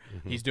Diner.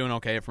 Mm-hmm. He's doing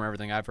okay from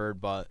everything I've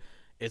heard, but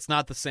it's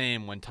not the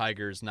same when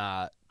Tiger's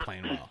not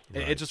playing well.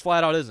 Right. It just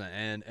flat out isn't,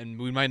 and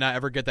we might not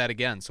ever get that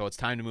again, so it's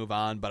time to move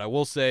on. But I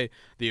will say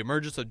the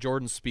emergence of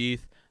Jordan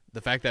Spieth, the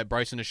fact that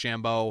Bryson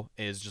DeChambeau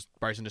is just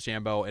Bryson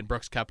DeChambeau and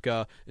Brooks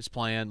Koepka is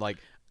playing, like,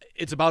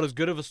 it's about as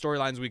good of a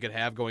storyline as we could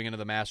have going into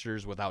the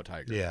Masters without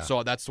Tiger. Yeah.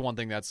 So that's the one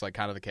thing that's like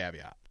kind of the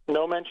caveat.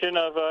 No mention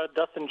of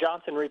Dustin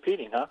Johnson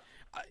repeating, huh?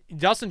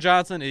 Dustin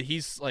Johnson,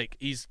 he's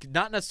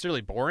not necessarily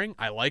boring.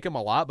 I like him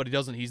a lot, but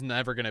he's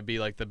never going to be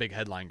like the big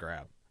headline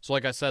grab. So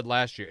like I said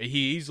last year,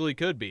 he easily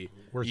could be.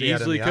 Where's he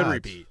easily could odds?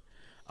 Repeat.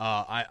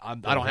 I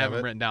don't have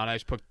him written down. I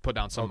just put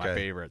down some of my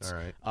favorites. All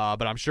right.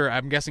 But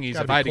I'm guessing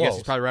if I had to guess,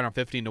 he's probably right around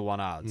 15-1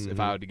 odds. If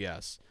I had to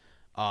guess.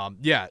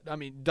 Yeah, I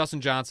mean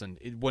Dustin Johnson.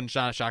 It wouldn't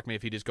shock me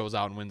if he just goes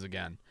out and wins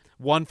again.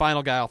 One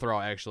final guy I'll throw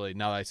out, actually,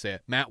 now that I say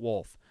it, Matt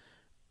Wolff.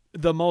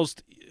 The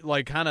most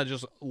like kind of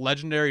just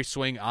legendary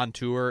swing on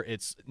tour.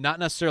 It's not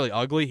necessarily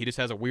ugly. He just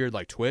has a weird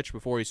like twitch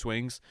before he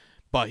swings.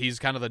 But he's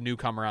kind of the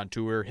newcomer on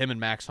tour. Him and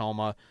Max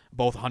Homa,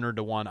 both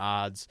 100-1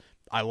 odds.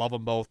 I love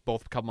them both.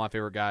 Both a couple of my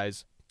favorite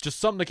guys. Just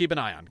something to keep an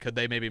eye on. Could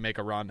they maybe make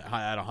a run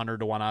at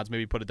 100-1 odds?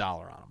 Maybe put $1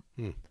 on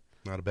them.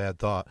 Not a bad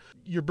thought.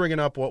 You're bringing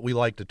up what we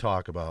like to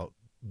talk about.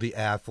 The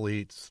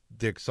athletes,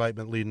 the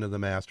excitement leading to the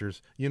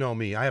Masters. You know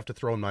me. I have to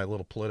throw in my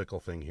little political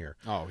thing here.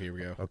 Oh, here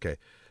we go. Okay.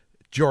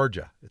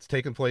 Georgia. It's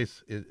taking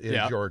place in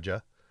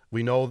Georgia.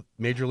 We know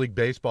Major League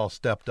Baseball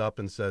stepped up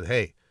and said,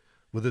 hey,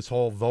 with this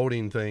whole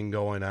voting thing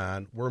going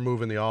on, we're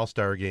moving the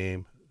All-Star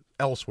game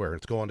elsewhere.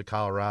 It's going to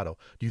Colorado.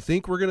 Do you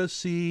think we're going to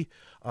see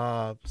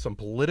some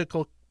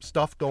political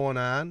stuff going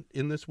on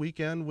in this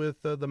weekend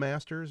with the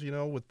Masters,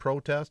 with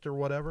protest or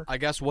whatever? I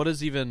guess what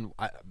is even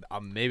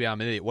maybe I'm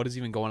an idiot. What is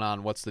even going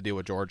on? What's the deal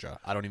with Georgia?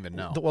 I don't even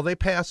know. Well, they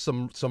passed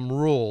some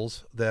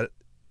rules that,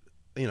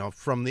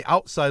 from the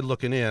outside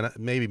looking in,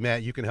 maybe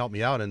Matt, you can help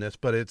me out in this,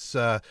 but it's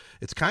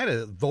kind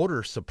of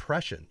voter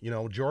suppression.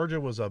 Georgia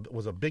was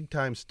a big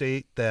time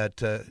state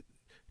that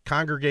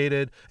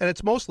congregated, and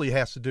it's mostly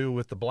has to do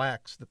with the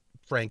blacks,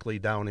 frankly,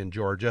 down in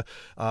Georgia.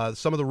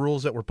 Some of the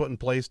rules that were put in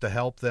place to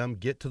help them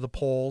get to the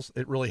polls,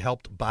 it really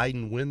helped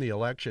Biden win the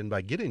election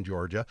by getting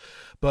Georgia.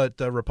 But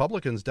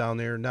Republicans down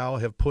there now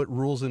have put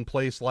rules in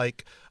place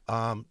like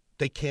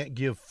they can't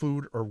give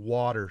food or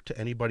water to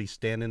anybody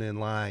standing in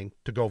line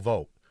to go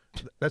vote.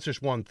 That's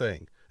just one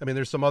thing. I mean,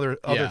 there's some other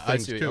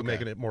things too,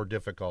 making it more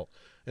difficult,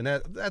 and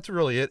that's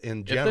really it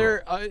in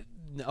general.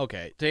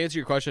 Okay, to answer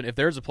your question, if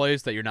there's a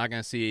place that you're not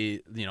going to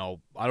see,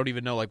 I don't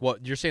even know, like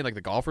what you're saying, like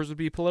the golfers would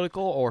be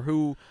political or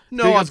who?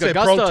 No, I'd say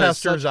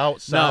protesters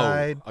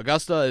outside. No,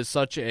 Augusta is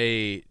such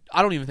a.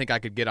 I don't even think I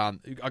could get on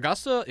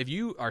Augusta. If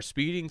you are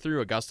speeding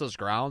through Augusta's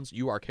grounds,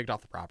 you are kicked off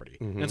the property.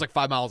 Mm-hmm. And it's like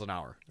 5 miles an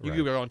hour. You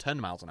could go on 10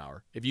 miles an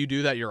hour. If you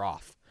do that, you're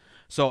off.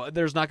 So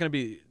there's not going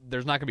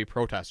to be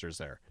protesters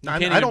there. I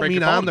don't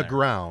mean on the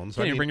grounds.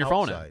 You can't even bring your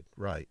phone in.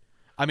 Right.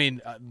 I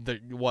mean,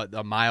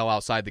 a mile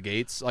outside the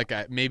gates? Like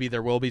maybe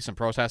there will be some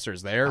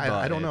protesters there. But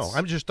I don't know.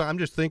 I'm just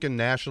thinking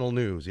national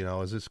news.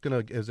 Is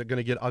it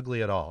gonna get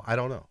ugly at all? I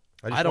don't know.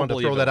 I just wanted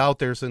to throw that out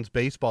there since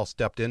baseball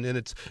stepped in, and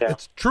it's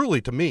truly,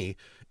 to me,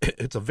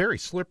 it's a very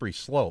slippery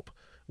slope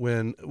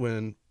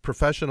when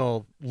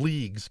professional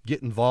leagues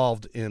get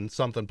involved in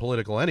something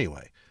political.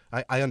 Anyway,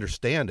 I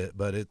understand it,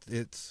 but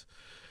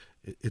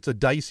it's a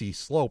dicey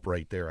slope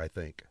right there, I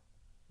think.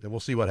 And we'll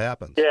see what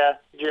happens. Yeah,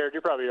 Jared,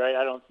 you're probably right.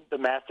 The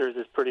Masters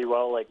is pretty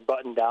well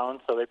buttoned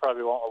down, so they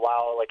probably won't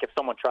allow if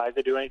someone tries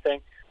to do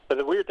anything. But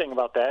the weird thing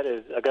about that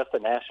is Augusta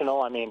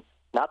National, I mean,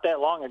 not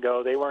that long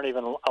ago they weren't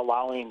even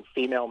allowing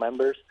female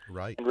members.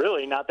 Right. And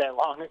really not that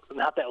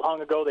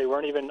long ago they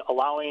weren't even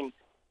allowing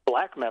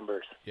black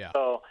members. Yeah.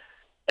 So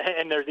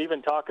and there's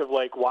even talk of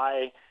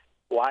why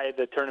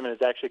the tournament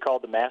is actually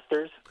called the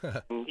Masters.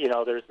 And,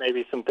 there's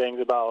maybe some things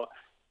about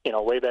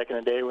way back in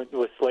the day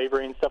with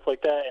slavery and stuff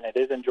like that, and it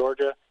is in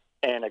Georgia.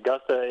 And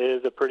Augusta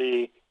is a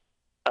pretty,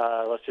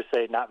 let's just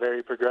say, not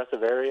very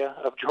progressive area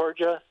of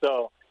Georgia.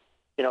 So,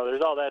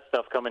 there's all that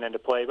stuff coming into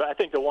play. But I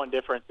think the one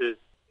difference is,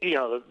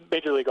 the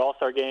Major League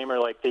All-Star Game or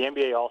the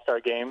NBA All-Star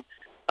Game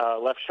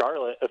left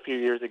Charlotte a few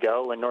years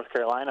ago when North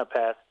Carolina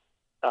passed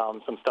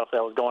some stuff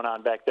that was going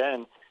on back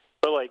then.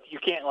 But, you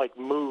can't,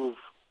 move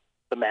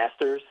the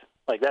Masters.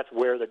 That's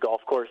where the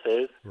golf course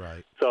is.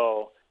 Right.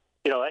 So,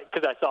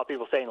 because I saw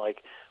people saying,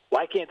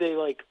 why can't they,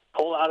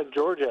 pull out of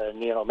Georgia and,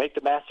 make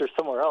the Masters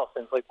somewhere else?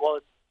 And it's well,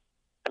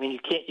 I mean,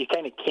 you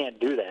kind of can't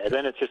do that. And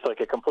then it's just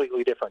a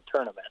completely different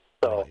tournament.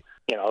 So, right.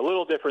 A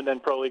little different than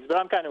pro leagues. But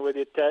I'm kind of with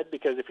you, Ted,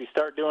 because if you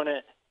start doing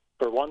it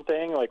for one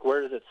thing,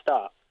 where does it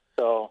stop?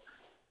 So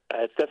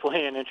it's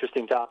definitely an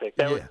interesting topic.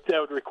 That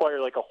would require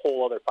a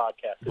whole other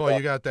podcast. Well,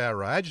 you got that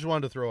right. I just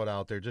wanted to throw it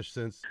out there just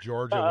since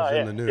Georgia was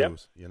in the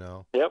news,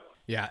 Yep.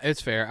 Yeah,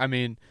 it's fair. I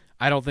mean,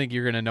 I don't think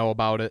you're going to know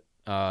about it,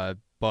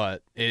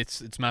 but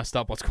it's messed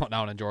up what's going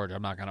down in Georgia.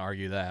 I'm not going to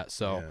argue that.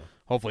 So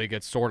hopefully it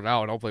gets sorted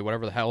out, and hopefully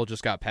whatever the hell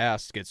just got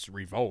passed gets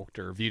revoked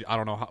or viewed. I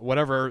don't know,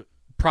 whatever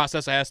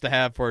process it has to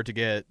have for it to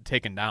get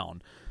taken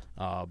down.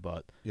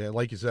 But yeah,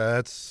 like you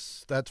said,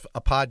 that's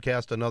a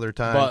podcast another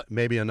time,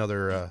 maybe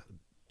another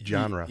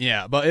genre.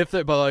 Yeah, but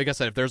like I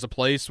said, if there's a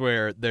place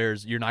where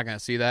you're not going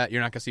to see that,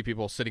 you're not going to see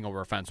people sitting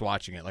over a fence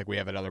watching it like we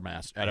have at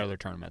other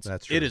tournaments.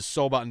 That's true. It is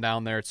so buttoned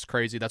down there. It's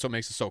crazy. That's what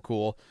makes it so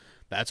cool.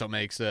 That's what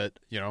makes it,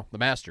 the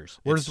Masters.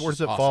 Where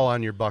does it fall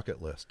on your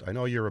bucket list? I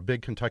know you're a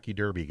big Kentucky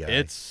Derby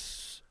guy.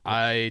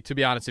 To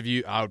be honest,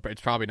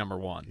 it's probably number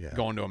one,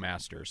 going to a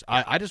Masters.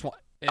 I just want.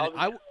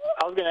 I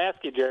was going to ask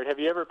you, Jared, have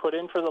you ever put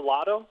in for the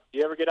lotto? Do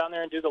you ever get on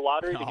there and do the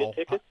lottery to get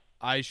tickets?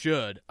 I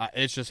should. I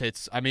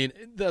mean,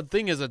 the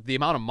thing is that the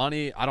amount of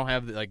money, I don't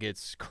have,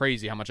 it's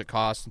crazy how much it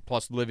costs,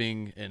 plus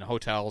living in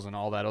hotels and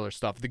all that other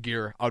stuff. The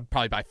gear, I would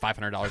probably buy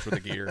 $500 worth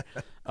of gear.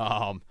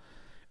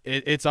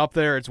 It's up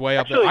there. It's way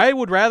up there. I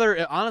would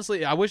rather,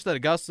 honestly, I wish that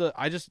Augusta,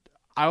 I just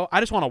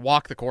want to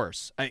walk the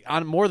course.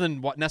 On more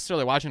than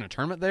necessarily watching a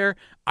tournament there,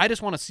 I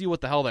just want to see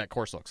what the hell that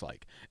course looks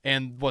like.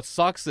 And what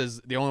sucks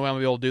is the only way I'm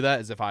going to be able to do that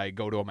is if I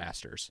go to a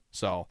Masters.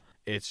 So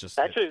it's just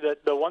actually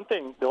the one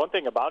thing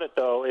about it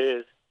though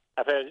is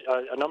I've had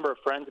a number of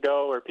friends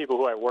go, or people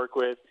who I work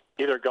with,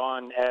 either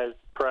gone as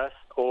press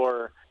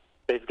or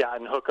they've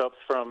gotten hookups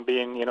from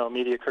being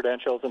media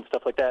credentials and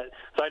stuff like that.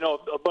 So I know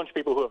a bunch of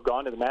people who have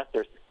gone to the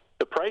Masters.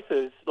 The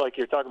prices, like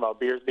you're talking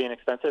about, beers being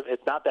expensive,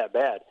 it's not that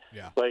bad.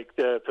 Yeah. Like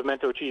the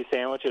pimento cheese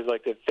sandwich is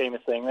like the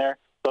famous thing there.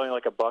 It's only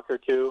like $1 or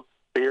 $2.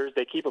 Beers,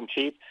 they keep them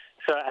cheap.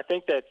 So I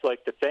think that's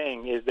like the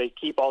thing is they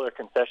keep all their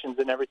concessions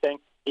and everything.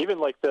 Even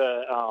like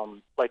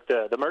the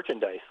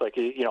merchandise, like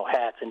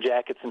hats and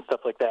jackets and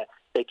stuff like that.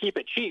 They keep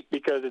it cheap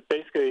because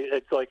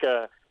it's like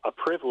a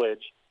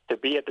privilege to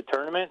be at the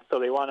tournament. So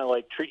they want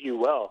to treat you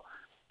well.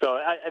 So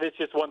it's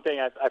just one thing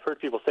I've heard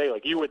people say.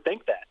 Like you would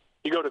think that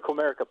you go to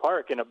Comerica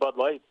Park and a Bud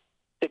Light.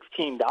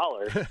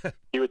 $16.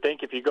 You would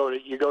think if you go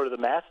to the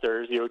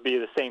Masters, it would be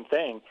the same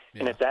thing,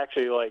 and it's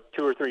actually like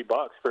 $2 or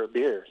 $3 for a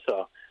beer.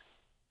 So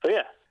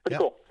yeah, pretty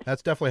cool.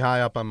 That's definitely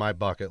high up on my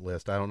bucket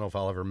list. I don't know if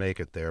I'll ever make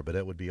it there, but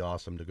it would be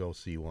awesome to go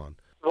see one.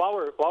 While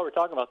we're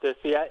talking about this,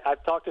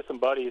 I've talked to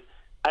some buddies.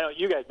 I know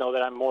you guys know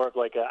that I'm more of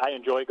I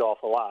enjoy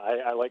golf a lot.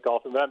 I like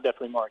golfing, but I'm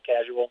definitely more a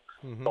casual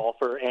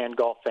golfer and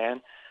golf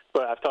fan.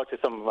 But I've talked to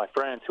some of my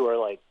friends who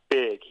are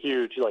big,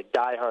 huge,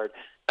 diehard.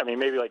 I mean,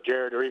 maybe like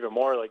Jared or even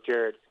more like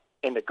Jared.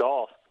 Into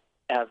golf,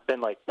 and I've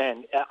been like,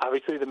 man,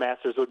 obviously the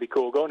Masters would be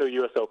cool. Going to a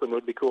U.S. Open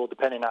would be cool,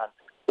 depending on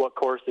what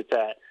course it's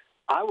at.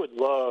 I would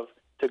love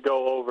to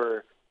go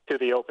over to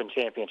the Open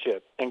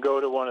Championship and go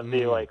to one of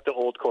the the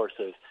old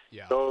courses.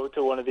 Yeah. Go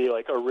to one of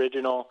the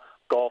original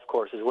golf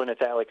courses when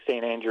it's at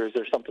St. Andrews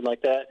or something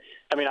like that.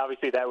 I mean,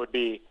 obviously that would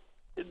be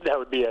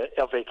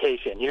a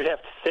vacation. You'd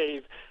have to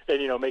save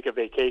and make a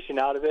vacation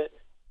out of it.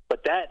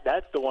 But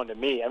that's the one to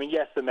me. I mean,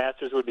 yes, the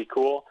Masters would be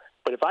cool.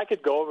 But if I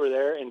could go over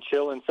there and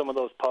chill in some of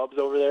those pubs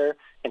over there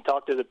and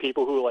talk to the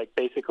people who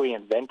basically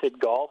invented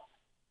golf,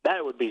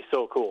 that would be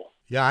so cool.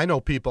 Yeah, I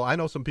know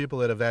some people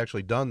that have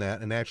actually done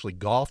that and actually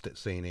golfed at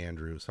St.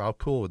 Andrews. How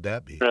cool would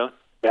that be? Really?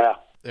 Yeah.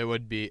 It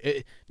would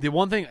be. The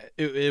one thing,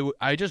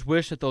 I just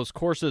wish that those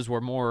courses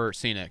were more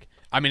scenic.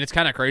 I mean, it's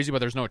kind of crazy, but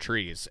there's no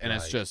trees, and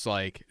it's just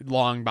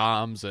long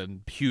bombs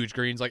and huge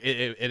greens.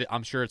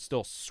 I'm sure it's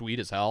still sweet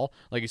as hell.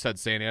 Like you said,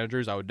 St.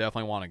 Andrews, I would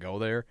definitely want to go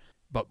there.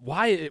 But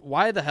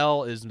why the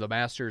hell is the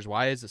Masters?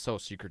 Why is it so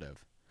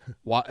secretive?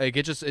 Why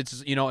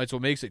it's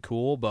what makes it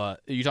cool.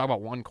 But you talk about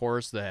one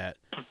course that,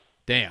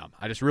 damn,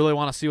 I just really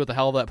want to see what the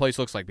hell that place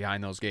looks like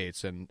behind those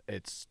gates, and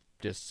it's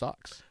just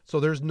sucks. So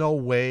there's no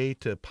way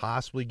to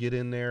possibly get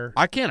in there.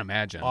 I can't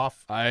imagine.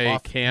 Off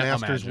Masters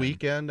imagine.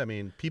 Weekend. I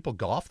mean, people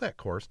golf that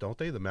course, don't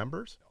they? The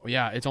members.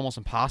 Yeah, it's almost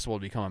impossible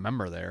to become a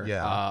member there.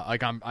 Yeah.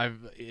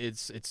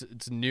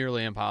 It's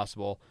nearly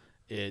impossible.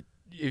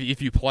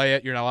 If you play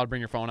it, you're not allowed to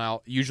bring your phone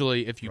out.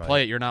 Usually, if you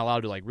play it, you're not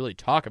allowed to really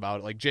talk about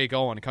it. Like Jake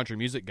Owen, a country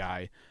music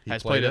guy,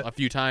 has played it a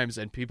few times,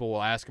 and people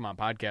will ask him on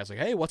podcasts,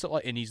 "Hey, what's it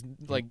like?" And he's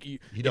like,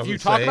 "If you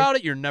talk about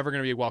it, you're never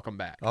going to be welcome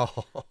back."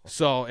 Oh,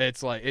 so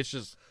it's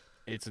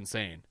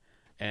insane.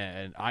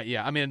 And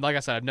I mean, like I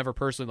said, I've never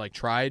personally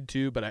tried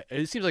to, but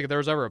it seems like if there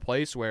was ever a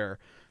place where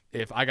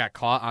if I got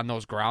caught on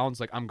those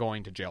grounds, I'm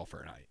going to jail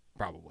for a night,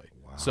 probably.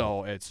 Wow.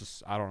 So it's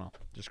just, I don't know,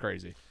 just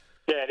crazy.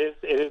 Yeah,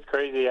 it is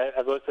crazy.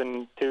 I've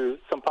listened to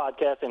some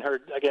podcasts and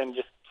heard, again,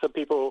 just some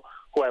people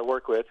who I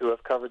work with who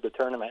have covered the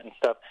tournament and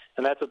stuff,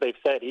 and that's what they've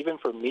said. Even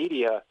for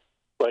media,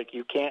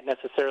 you can't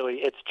necessarily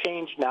 – it's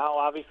changed now,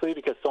 obviously,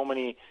 because so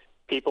many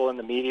people in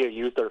the media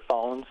use their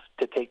phones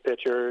to take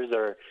pictures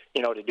or,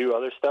 to do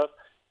other stuff.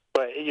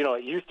 But,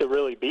 it used to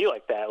really be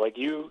like that.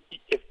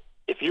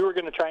 If you were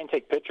going to try and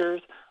take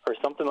pictures or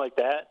something like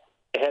that,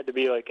 it had to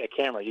be a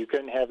camera. You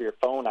couldn't have your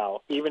phone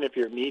out, even if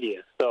you're media.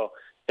 So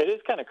 – it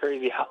is kind of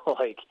crazy how,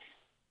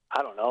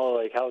 I don't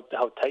know,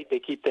 how tight they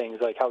keep things,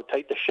 how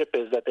tight the ship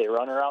is that they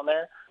run around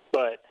there.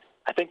 But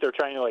I think they're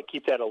trying to,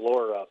 keep that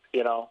allure up,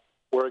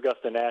 we're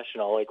Augusta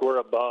National. Like, we're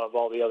above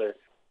all the other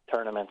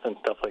tournaments and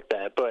stuff like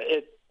that. But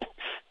it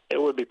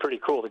would be pretty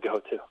cool to go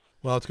to.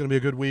 Well, it's going to be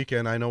a good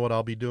weekend. I know what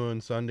I'll be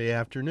doing Sunday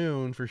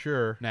afternoon for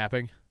sure.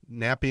 Napping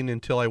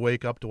until I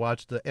wake up to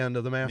watch the end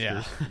of the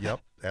Masters. Yeah.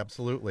 Yep,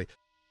 absolutely.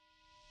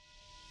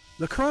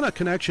 The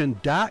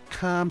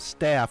CoronaConnection.com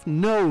staff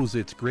knows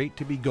it's great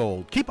to be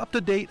gold. Keep up to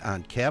date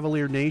on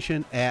Cavalier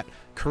Nation at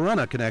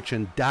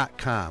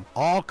CoronaConnection.com.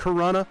 All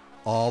Corona,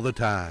 all the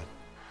time.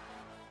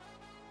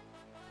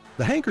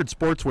 The Hankard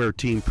Sportswear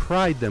team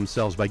pride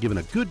themselves by giving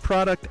a good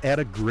product at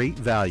a great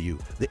value.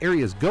 The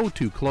area's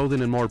go-to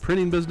clothing and more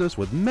printing business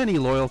with many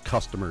loyal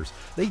customers.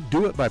 They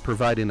do it by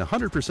providing a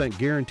 100%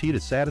 guarantee to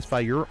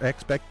satisfy your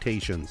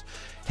expectations.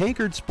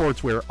 Hankard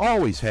Sportswear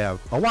always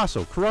have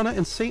Owasso, Corona,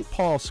 and St.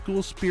 Paul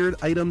school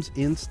spirit items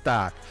in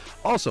stock.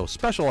 Also,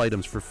 special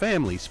items for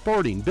family,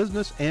 sporting,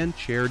 business, and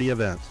charity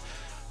events.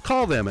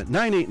 Call them at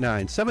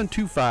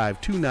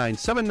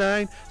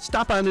 989-725-2979.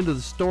 Stop on into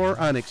the store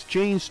on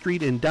Exchange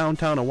Street in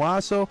downtown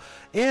Owasso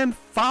and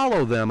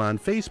follow them on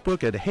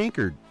Facebook at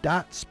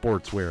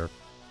Hankard.Sportswear.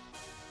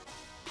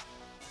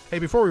 Hey,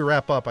 before we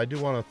wrap up, I do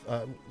want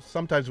to,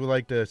 sometimes we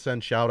like to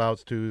send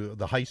shout-outs to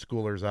the high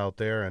schoolers out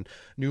there, and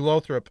New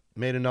Lothrop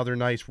made another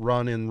nice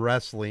run in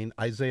wrestling.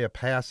 Isaiah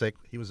Pasick,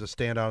 he was a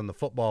standout in the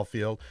football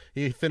field.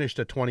 He finished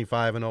a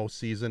 25-0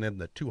 season in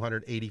the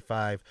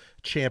 285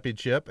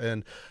 championship,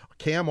 and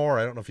Cam Orr,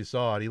 I don't know if you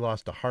saw it, he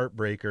lost a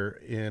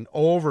heartbreaker in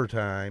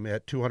overtime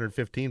at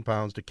 215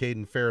 pounds to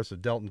Caden Ferris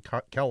of Delton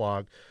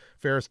Kellogg.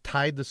 Ferris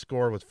tied the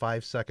score with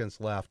 5 seconds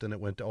left, and it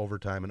went to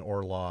overtime, and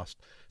Orr lost.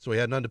 So he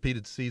had an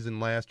undefeated season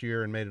last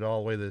year and made it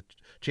all the way to the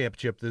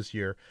championship this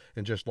year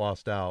and just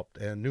lost out.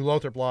 And New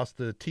Lothrop lost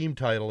the team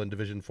title in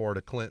Division IV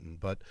to Clinton,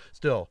 but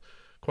still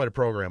quite a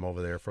program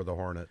over there for the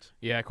Hornets.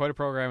 Yeah, quite a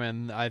program,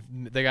 and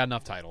they got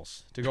enough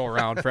titles to go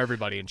around for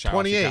everybody in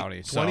Shiawassee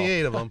County.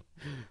 28 of them.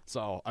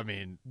 So, I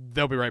mean,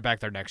 they'll be right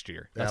back there next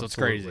year. That's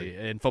Absolutely. What's crazy.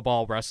 In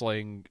football,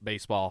 wrestling,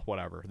 baseball,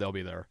 whatever, they'll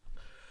be there.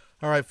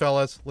 All right,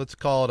 fellas, let's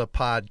call it a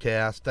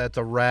podcast. That's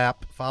a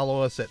wrap.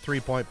 Follow us at 3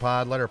 Point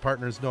Pod. Let our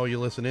partners know you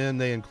listen in.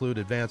 They include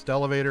Advanced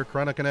Elevator,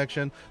 Corona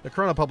Connection, the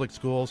Corona Public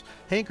Schools,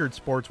 Hankard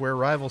Sportswear,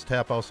 Rivals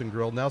Tap House and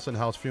Grill, Nelson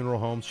House Funeral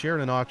Homes,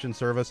 Sheridan Auction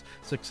Service,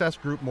 Success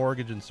Group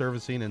Mortgage and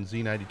Servicing, and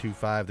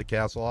Z92.5 The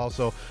Castle.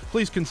 Also,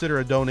 please consider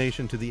a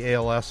donation to the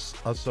ALS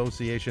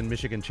Association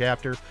Michigan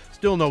chapter.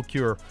 Still no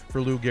cure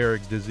for Lou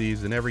Gehrig's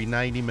disease, and every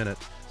 90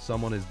 minutes,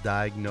 someone is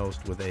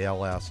diagnosed with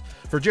ALS.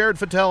 For Jared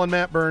Fattel and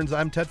Matt Burns,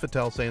 I'm Ted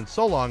Fattel saying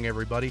so long,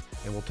 everybody,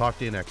 and we'll talk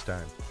to you next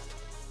time.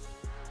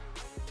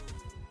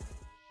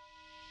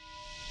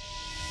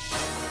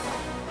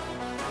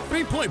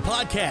 3 Point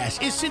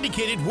Podcast is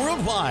syndicated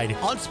worldwide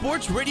on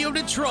Sports Radio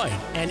Detroit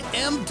and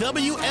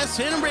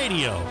MWSN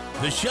Radio.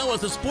 The show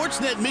is a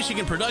Sportsnet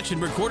Michigan production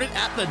recorded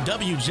at the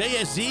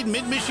WJSZ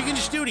Mid-Michigan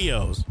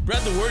Studios.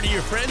 Spread the word to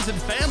your friends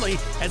and family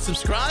and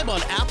subscribe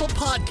on Apple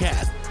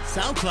Podcasts,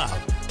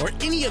 SoundCloud, or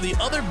any of the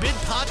other big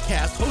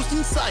podcast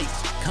hosting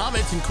sites.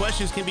 Comments and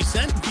questions can be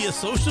sent via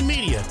social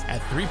media at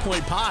 3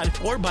 Point Pod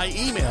or by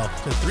email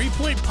to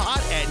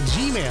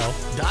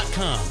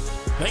 3pointpod@gmail.com.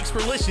 Thanks for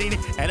listening,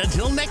 and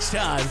until next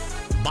time,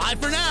 bye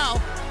for now.